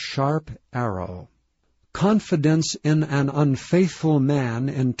and a sharp arrow. Confidence in an unfaithful man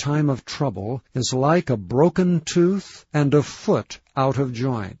in time of trouble is like a broken tooth and a foot out of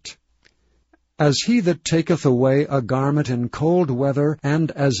joint. As he that taketh away a garment in cold weather,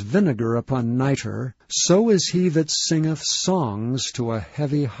 and as vinegar upon nitre, so is he that singeth songs to a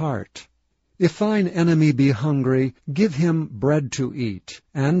heavy heart. If thine enemy be hungry, give him bread to eat,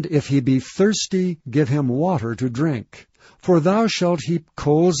 and if he be thirsty, give him water to drink. For thou shalt heap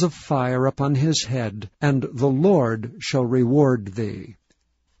coals of fire upon his head, and the Lord shall reward thee.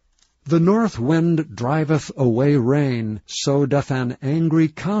 The north wind driveth away rain, so doth an angry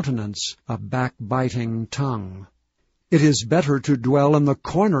countenance a backbiting tongue. It is better to dwell in the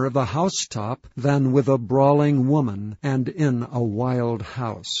corner of the housetop than with a brawling woman, and in a wild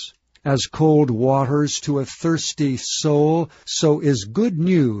house. As cold waters to a thirsty soul, so is good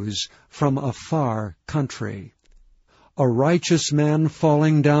news from a far country. A righteous man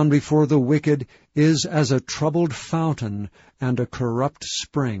falling down before the wicked is as a troubled fountain and a corrupt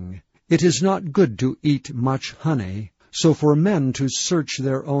spring. It is not good to eat much honey, so for men to search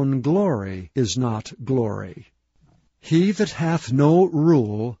their own glory is not glory. He that hath no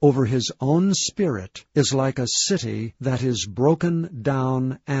rule over his own spirit is like a city that is broken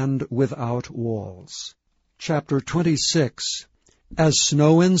down and without walls. Chapter 26. As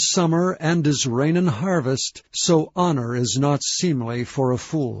snow in summer and as rain in harvest, so honor is not seemly for a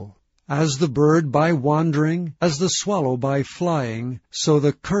fool. As the bird by wandering, as the swallow by flying, so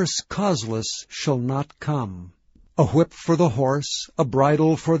the curse causeless shall not come. A whip for the horse, a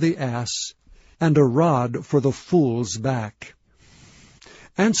bridle for the ass, and a rod for the fool's back.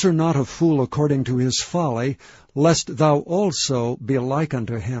 Answer not a fool according to his folly, lest thou also be like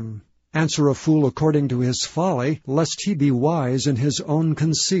unto him. Answer a fool according to his folly, lest he be wise in his own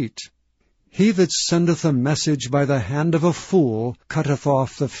conceit. He that sendeth a message by the hand of a fool cutteth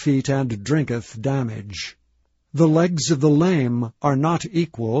off the feet and drinketh damage. The legs of the lame are not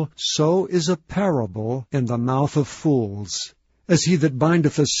equal, so is a parable in the mouth of fools. As he that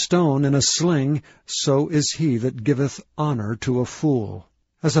bindeth a stone in a sling, so is he that giveth honor to a fool.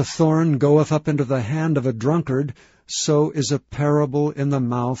 As a thorn goeth up into the hand of a drunkard, so is a parable in the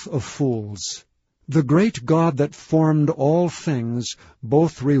mouth of fools. The great God that formed all things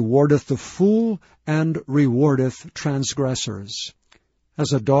both rewardeth the fool and rewardeth transgressors.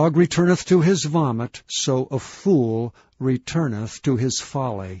 As a dog returneth to his vomit, so a fool returneth to his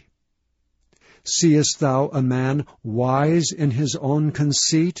folly. Seest thou a man wise in his own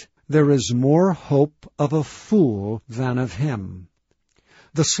conceit? There is more hope of a fool than of him.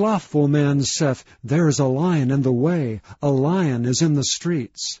 The slothful man saith, There is a lion in the way, a lion is in the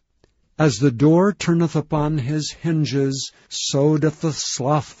streets. As the door turneth upon his hinges, so doth the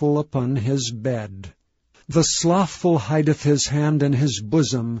slothful upon his bed. The slothful hideth his hand in his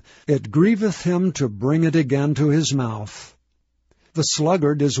bosom, it grieveth him to bring it again to his mouth. The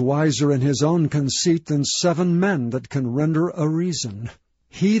sluggard is wiser in his own conceit than 7 men that can render a reason.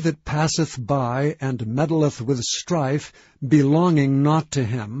 He that passeth by and meddleth with strife, belonging not to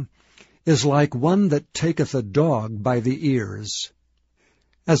him, is like one that taketh a dog by the ears.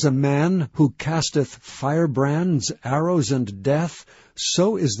 As a man who casteth firebrands, arrows, and death,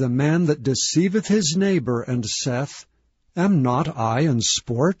 so is the man that deceiveth his neighbor, and saith, Am not I in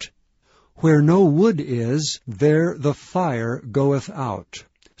sport? Where no wood is, there the fire goeth out.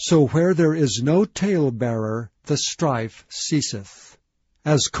 So where there is no talebearer, the strife ceaseth.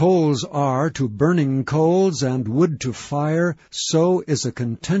 As coals are to burning coals, and wood to fire, so is a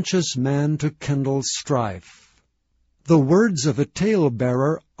contentious man to kindle strife. The words of a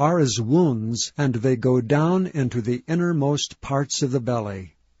talebearer are as wounds, and they go down into the innermost parts of the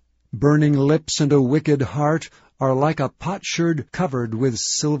belly. Burning lips and a wicked heart are like a potsherd covered with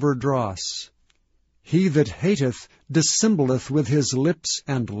silver dross. He that hateth dissembleth with his lips,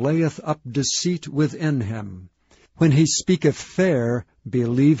 and layeth up deceit within him. When he speaketh fair,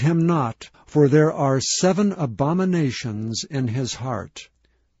 believe him not, for there are 7 abominations in his heart.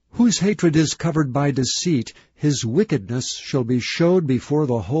 Whose hatred is covered by deceit, his wickedness shall be showed before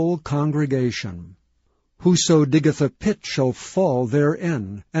the whole congregation. Whoso diggeth a pit shall fall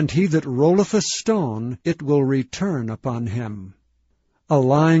therein, and he that rolleth a stone, it will return upon him. A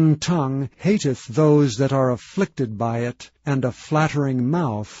lying tongue hateth those that are afflicted by it, and a flattering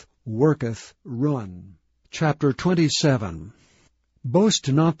mouth worketh ruin. Chapter 27. Boast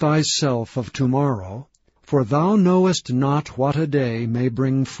not thyself of tomorrow, for thou knowest not what a day may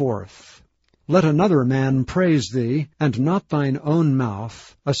bring forth. Let another man praise thee, and not thine own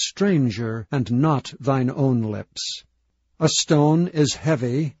mouth, a stranger, and not thine own lips. A stone is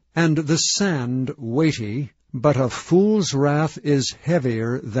heavy, and the sand weighty, but a fool's wrath is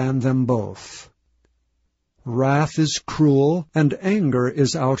heavier than them both. Wrath is cruel, and anger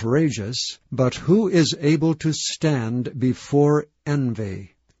is outrageous, but who is able to stand before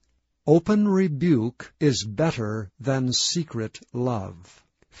envy? Open rebuke is better than secret love.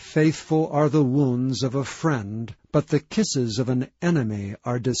 Faithful are the wounds of a friend, but the kisses of an enemy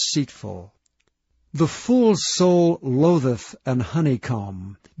are deceitful. The fool's soul loatheth an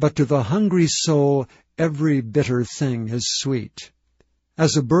honeycomb, but to the hungry soul every bitter thing is sweet.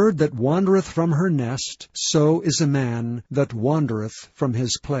 As a bird that wandereth from her nest, so is a man that wandereth from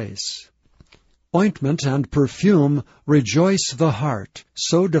his place. Ointment and perfume rejoice the heart,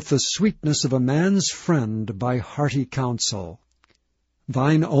 so doth the sweetness of a man's friend by hearty counsel.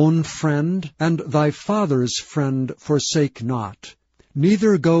 Thine own friend and thy father's friend forsake not,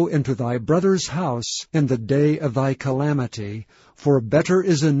 neither go into thy brother's house in the day of thy calamity, for better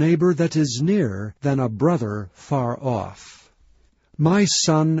is a neighbor that is near than a brother far off. My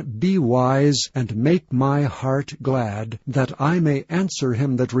son, be wise, and make my heart glad, that I may answer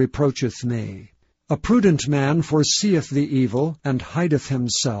him that reproacheth me. A prudent man foreseeth the evil, and hideth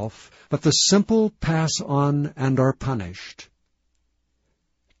himself, but the simple pass on and are punished.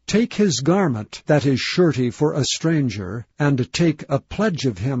 Take his garment that is surety for a stranger, and take a pledge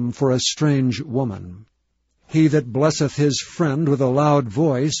of him for a strange woman. He that blesseth his friend with a loud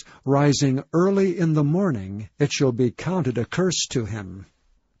voice, rising early in the morning, it shall be counted a curse to him.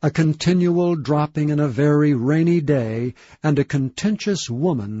 A continual dropping in a very rainy day, and a contentious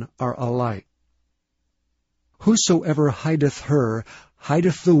woman are alike. Whosoever hideth her,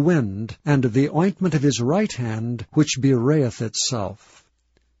 hideth the wind, and the ointment of his right hand, which bewrayeth itself.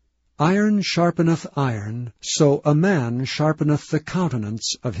 Iron sharpeneth iron, so a man sharpeneth the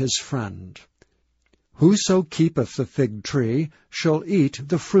countenance of his friend. Whoso keepeth the fig tree shall eat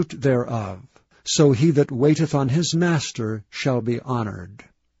the fruit thereof, so he that waiteth on his master shall be honored.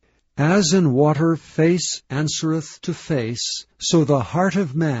 As in water face answereth to face, so the heart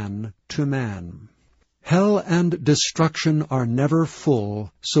of man to man. Hell and destruction are never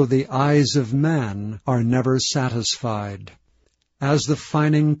full, so the eyes of man are never satisfied. As the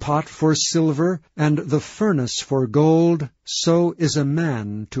fining pot for silver, and the furnace for gold, so is a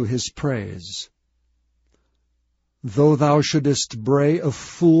man to his praise. Though thou shouldest bray a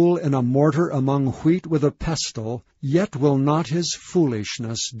fool in a mortar among wheat with a pestle, yet will not his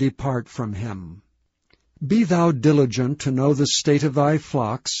foolishness depart from him. Be thou diligent to know the state of thy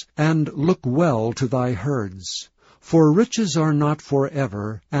flocks, and look well to thy herds. For riches are not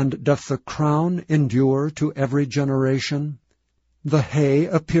forever, and doth the crown endure to every generation? The hay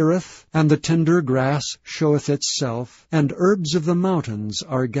appeareth, and the tender grass showeth itself, and herbs of the mountains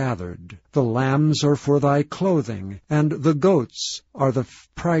are gathered. The lambs are for thy clothing, and the goats are the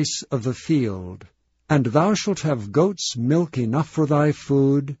price of the field. And thou shalt have goats' milk enough for thy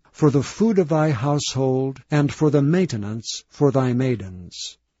food, for the food of thy household, and for the maintenance for thy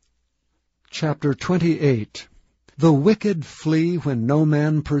maidens. Chapter 28. The wicked flee when no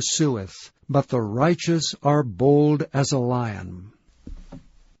man pursueth, but the righteous are bold as a lion.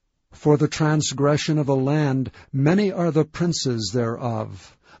 For the transgression of a land many are the princes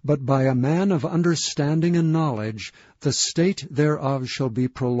thereof, but by a man of understanding and knowledge the state thereof shall be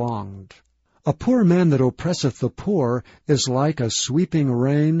prolonged. A poor man that oppresseth the poor is like a sweeping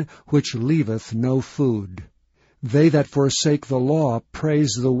rain which leaveth no food. They that forsake the law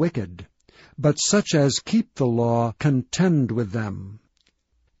praise the wicked, but such as keep the law contend with them.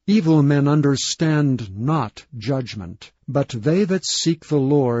 Evil men understand not judgment, but they that seek the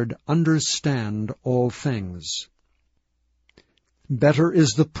Lord understand all things. Better is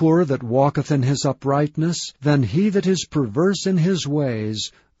the poor that walketh in his uprightness than he that is perverse in his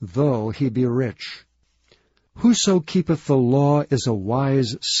ways, though he be rich. Whoso keepeth the law is a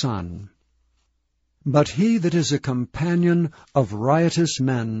wise son. But he that is a companion of riotous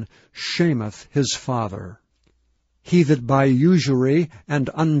men shameth his father. He that by usury and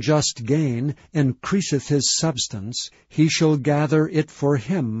unjust gain increaseth his substance, he shall gather it for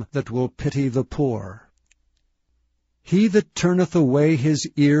him that will pity the poor. He that turneth away his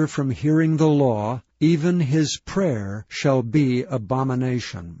ear from hearing the law, even his prayer shall be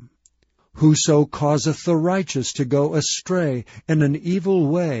abomination. Whoso causeth the righteous to go astray in an evil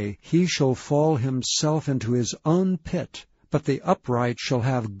way, he shall fall himself into his own pit, but the upright shall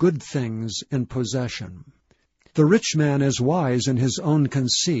have good things in possession. The rich man is wise in his own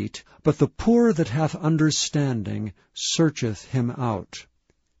conceit, but the poor that hath understanding searcheth him out.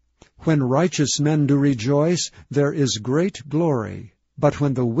 When righteous men do rejoice, there is great glory, but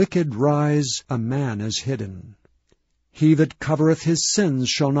when the wicked rise, a man is hidden. He that covereth his sins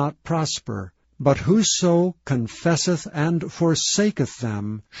shall not prosper, but whoso confesseth and forsaketh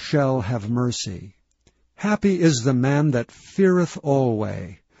them shall have mercy. Happy is the man that feareth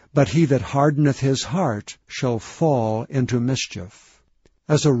alway, but he that hardeneth his heart shall fall into mischief.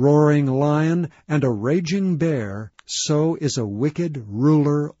 As a roaring lion and a raging bear, so is a wicked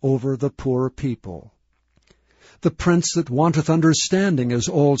ruler over the poor people. The prince that wanteth understanding is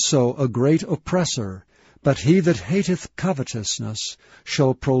also a great oppressor, but he that hateth covetousness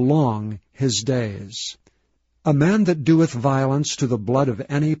shall prolong his days. A man that doeth violence to the blood of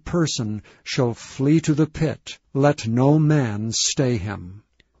any person shall flee to the pit. Let no man stay him.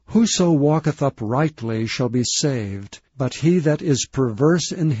 Whoso walketh uprightly shall be saved, but he that is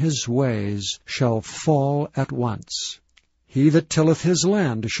perverse in his ways shall fall at once. He that tilleth his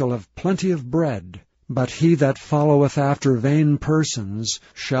land shall have plenty of bread, but he that followeth after vain persons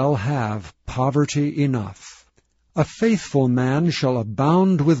shall have poverty enough. A faithful man shall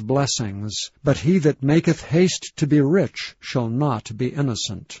abound with blessings, but he that maketh haste to be rich shall not be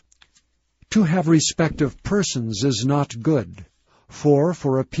innocent. To have respect of persons is not good,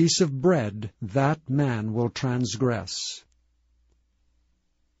 for a piece of bread that man will transgress.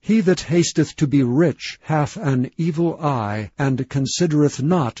 He that hasteth to be rich hath an evil eye, and considereth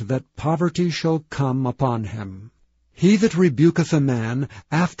not that poverty shall come upon him. He that rebuketh a man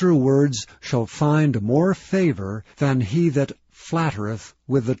afterwards shall find more favor than he that flattereth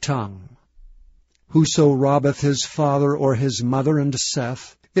with the tongue. Whoso robbeth his father or his mother and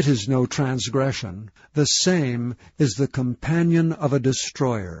saith, It is no transgression, the same is the companion of a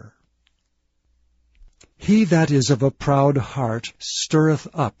destroyer. He that is of a proud heart stirreth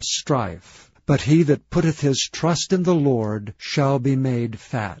up strife, but he that putteth his trust in the Lord shall be made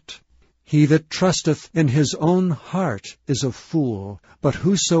fat. He that trusteth in his own heart is a fool, but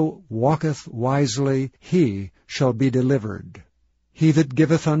whoso walketh wisely, he shall be delivered. He that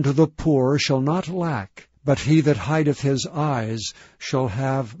giveth unto the poor shall not lack, but he that hideth his eyes shall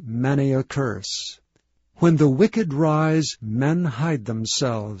have many a curse. When the wicked rise, men hide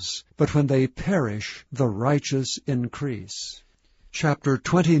themselves, but when they perish, the righteous increase. Chapter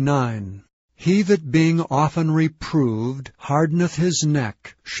 29. He that being often reproved hardeneth his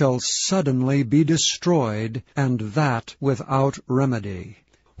neck shall suddenly be destroyed, and that without remedy.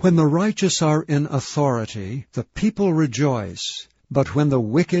 When the righteous are in authority, the people rejoice, but when the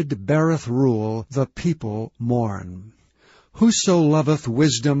wicked beareth rule, the people mourn. Whoso loveth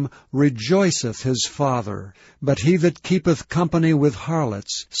wisdom rejoiceth his father, but he that keepeth company with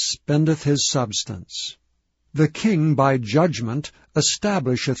harlots spendeth his substance. The king by judgment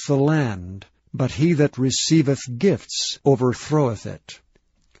establisheth the land, but he that receiveth gifts overthroweth it.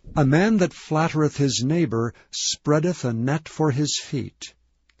 A man that flattereth his neighbor spreadeth a net for his feet.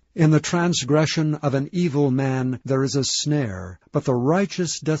 In the transgression of an evil man there is a snare, but the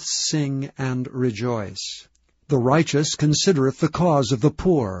righteous doth sing and rejoice. The righteous considereth the cause of the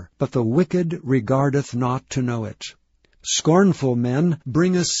poor, but the wicked regardeth not to know it. Scornful men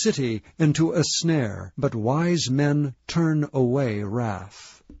bring a city into a snare, but wise men turn away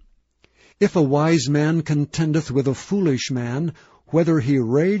wrath. If a wise man contendeth with a foolish man, whether he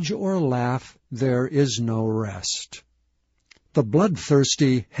rage or laugh, there is no rest. The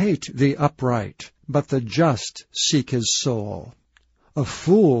bloodthirsty hate the upright, but the just seek his soul. A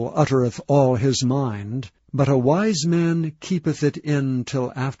fool uttereth all his mind, but a wise man keepeth it in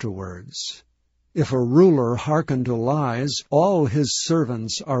till afterwards. If a ruler hearken to lies, all his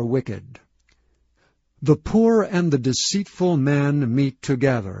servants are wicked. The poor and the deceitful man meet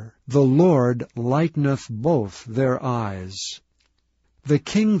together. The Lord lighteneth both their eyes. The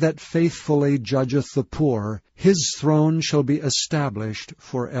king that faithfully judgeth the poor, his throne shall be established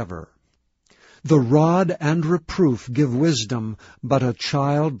forever. The rod and reproof give wisdom, but a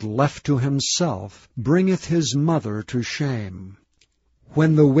child left to himself bringeth his mother to shame.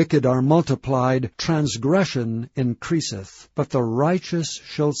 When the wicked are multiplied, transgression increaseth, but the righteous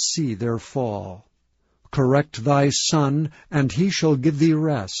shall see their fall. Correct thy son, and he shall give thee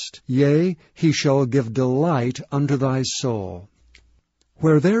rest. Yea, he shall give delight unto thy soul.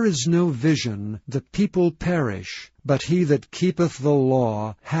 Where there is no vision, the people perish, but he that keepeth the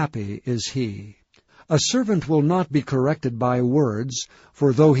law, happy is he. A servant will not be corrected by words,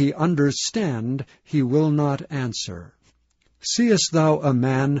 for though he understand, he will not answer. Seest thou a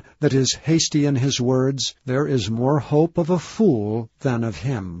man that is hasty in his words? There is more hope of a fool than of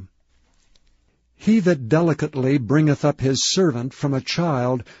him. He that delicately bringeth up his servant from a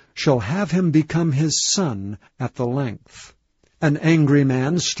child shall have him become his son at the length. An angry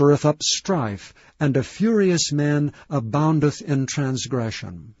man stirreth up strife, and a furious man aboundeth in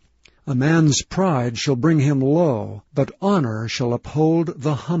transgression. A man's pride shall bring him low, but honor shall uphold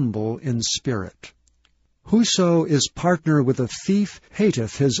the humble in spirit. Whoso is partner with a thief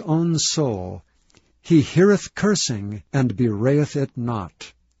hateth his own soul. He heareth cursing, and bewrayeth it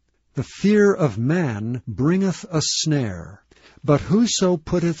not. The fear of man bringeth a snare, but whoso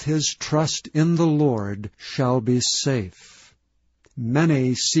putteth his trust in the Lord shall be safe.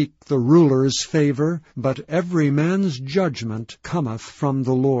 Many seek the ruler's favor, but every man's judgment cometh from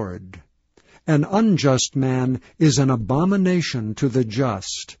the Lord. An unjust man is an abomination to the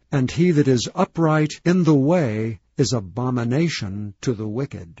just, and he that is upright in the way is abomination to the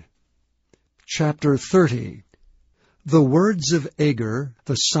wicked. Chapter 30. The words of Agur,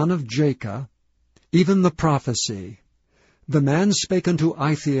 the son of Jacob, even the prophecy. The man spake unto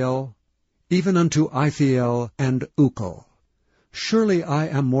Ithiel, even unto Ithiel and Ukal. Surely I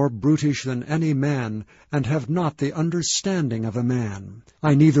am more brutish than any man, and have not the understanding of a man.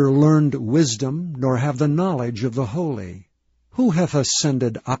 I neither learned wisdom, nor have the knowledge of the holy. Who hath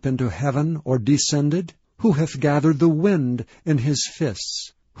ascended up into heaven, or descended? Who hath gathered the wind in his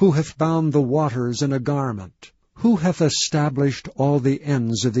fists? Who hath bound the waters in a garment? Who hath established all the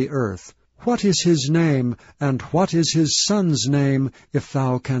ends of the earth? What is his name, and what is his son's name, if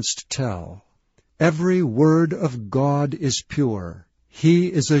thou canst tell? Every word of God is pure. He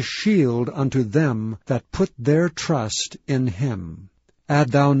is a shield unto them that put their trust in him.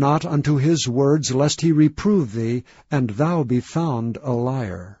 Add thou not unto his words, lest he reprove thee, and thou be found a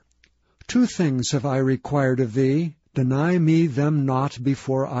liar. 2 things have I required of thee. Deny me them not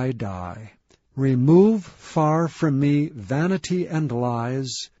before I die. Remove far from me vanity and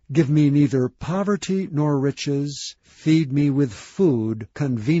lies. Give me neither poverty nor riches. Feed me with food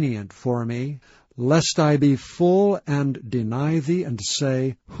convenient for me, lest I be full and deny thee and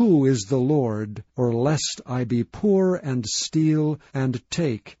say, Who is the Lord? Or lest I be poor and steal and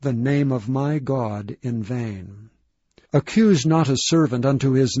take the name of my God in vain. Accuse not a servant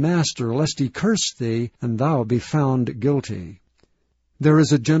unto his master, lest he curse thee, and thou be found guilty. There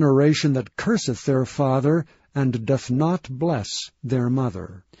is a generation that curseth their father, and doth not bless their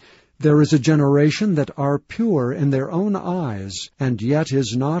mother. There is a generation that are pure in their own eyes, and yet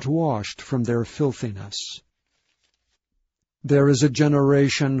is not washed from their filthiness. There is a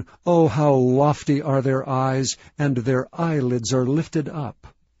generation, oh, how lofty are their eyes, and their eyelids are lifted up.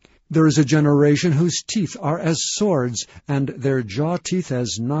 There is a generation whose teeth are as swords, and their jaw teeth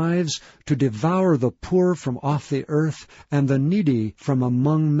as knives, to devour the poor from off the earth, and the needy from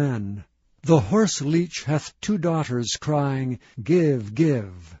among men. The horse leech hath 2 daughters, crying, Give,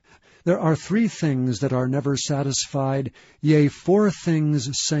 give. There are 3 things that are never satisfied, yea, 4 things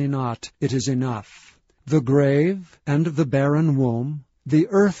say not, It is enough. The grave, and the barren womb, the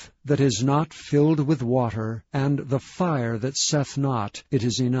earth that is not filled with water, and the fire that saith not, It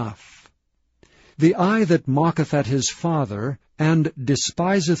is enough. The eye that mocketh at his father, and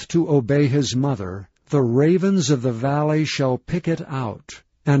despiseth to obey his mother, the ravens of the valley shall pick it out,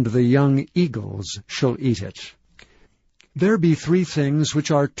 and the young eagles shall eat it. There be 3 things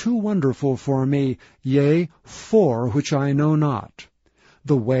which are too wonderful for me, yea, 4 which I know not.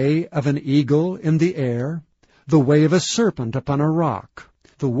 The way of an eagle in the air, the way of a serpent upon a rock,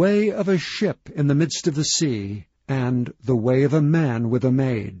 the way of a ship in the midst of the sea, and the way of a man with a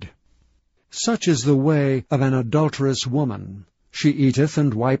maid. Such is the way of an adulterous woman. She eateth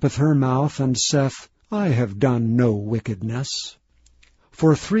and wipeth her mouth, and saith, I have done no wickedness.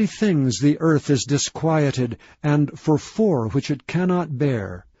 For 3 things the earth is disquieted, and for 4 which it cannot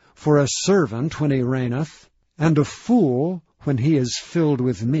bear, for a servant when he reigneth, and a fool when he is filled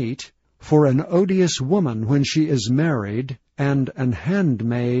with meat, for an odious woman when she is married, and an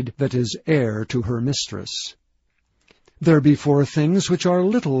handmaid that is heir to her mistress. There be 4 things which are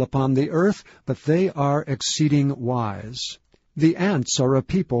little upon the earth, but they are exceeding wise. The ants are a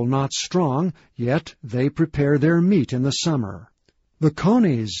people not strong, yet they prepare their meat in the summer. The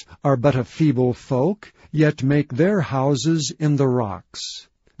conies are but a feeble folk, yet make their houses in the rocks.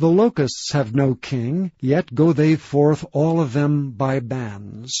 The locusts have no king, yet go they forth all of them by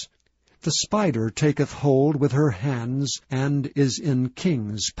bands. The spider taketh hold with her hands, and is in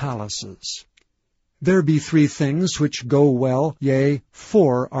kings' palaces. There be 3 things which go well, yea,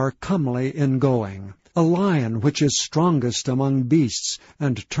 4 are comely in going. a lion which is strongest among beasts,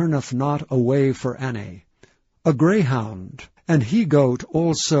 and turneth not away for any, a greyhound, an he-goat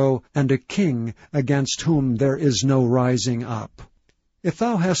also, and a king against whom there is no rising up. If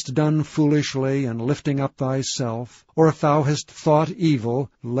thou hast done foolishly in lifting up thyself, or if thou hast thought evil,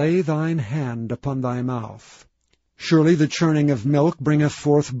 lay thine hand upon thy mouth. Surely the churning of milk bringeth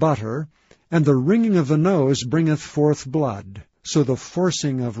forth butter, and the wringing of the nose bringeth forth blood. So the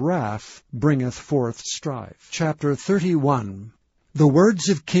forcing of wrath bringeth forth strife. Chapter 31. The words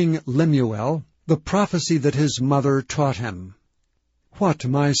of King Lemuel, the prophecy that his mother taught him. What,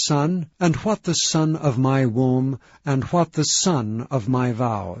 my son, and what the son of my womb, and what the son of my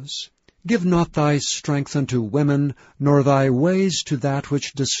vows? Give not thy strength unto women, nor thy ways to that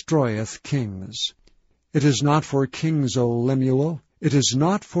which destroyeth kings. It is not for kings, O Lemuel, it is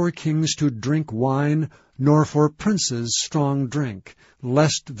not for kings to drink wine, nor for princes strong drink,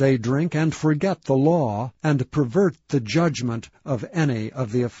 lest they drink and forget the law, and pervert the judgment of any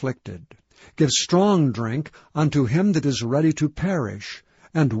of the afflicted. Give strong drink unto him that is ready to perish,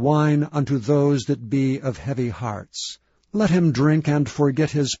 and wine unto those that be of heavy hearts. Let him drink and forget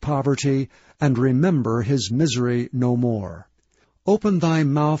his poverty, and remember his misery no more. Open thy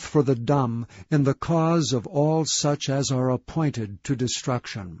mouth for the dumb in the cause of all such as are appointed to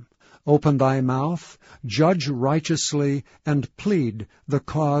destruction. Open thy mouth, judge righteously, and plead the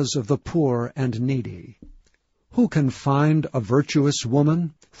cause of the poor and needy. Who can find a virtuous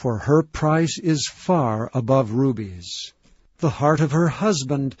woman? For her price is far above rubies. The heart of her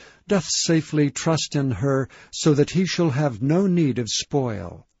husband doth safely trust in her, so that he shall have no need of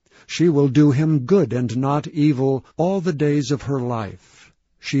spoil. She will do him good and not evil all the days of her life.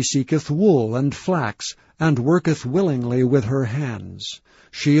 She seeketh wool and flax, and worketh willingly with her hands.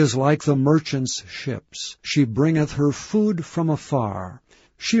 She is like the merchant's ships. She bringeth her food from afar.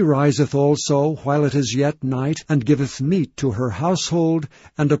 She riseth also while it is yet night, and giveth meat to her household,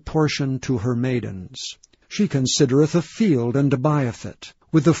 and a portion to her maidens. She considereth a field, and buyeth it.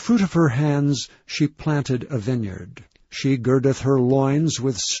 With the fruit of her hands she planted a vineyard. She girdeth her loins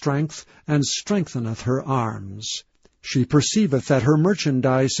with strength, and strengtheneth her arms. She perceiveth that her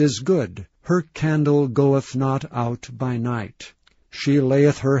merchandise is good. Her candle goeth not out by night. She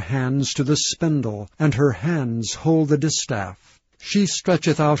layeth her hands to the spindle, and her hands hold the distaff. She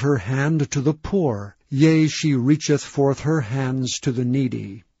stretcheth out her hand to the poor, yea, she reacheth forth her hands to the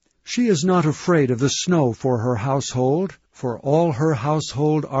needy. She is not afraid of the snow for her household, for all her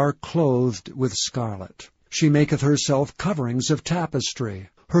household are clothed with scarlet. She maketh herself coverings of tapestry.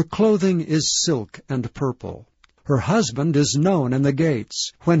 Her clothing is silk and purple. Her husband is known in the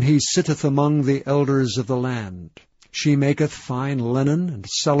gates, when he sitteth among the elders of the land. She maketh fine linen, and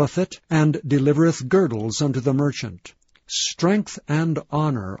selleth it, and delivereth girdles unto the merchant. Strength and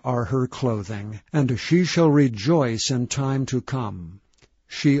honor are her clothing, and she shall rejoice in time to come.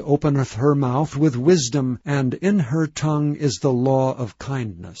 She openeth her mouth with wisdom, and in her tongue is the law of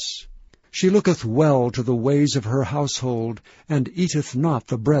kindness. She looketh well to the ways of her household, and eateth not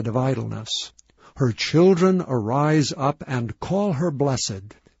the bread of idleness. Her children arise up and call her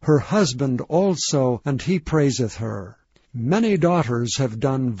blessed. Her husband also, and he praiseth her. Many daughters have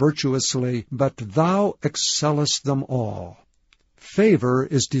done virtuously, but thou excellest them all. Favor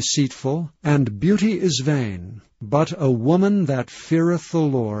is deceitful, and beauty is vain. But a woman that feareth the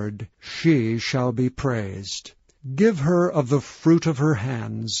Lord, she shall be praised. Give her of the fruit of her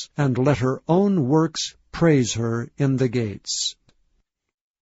hands, and let her own works praise her in the gates.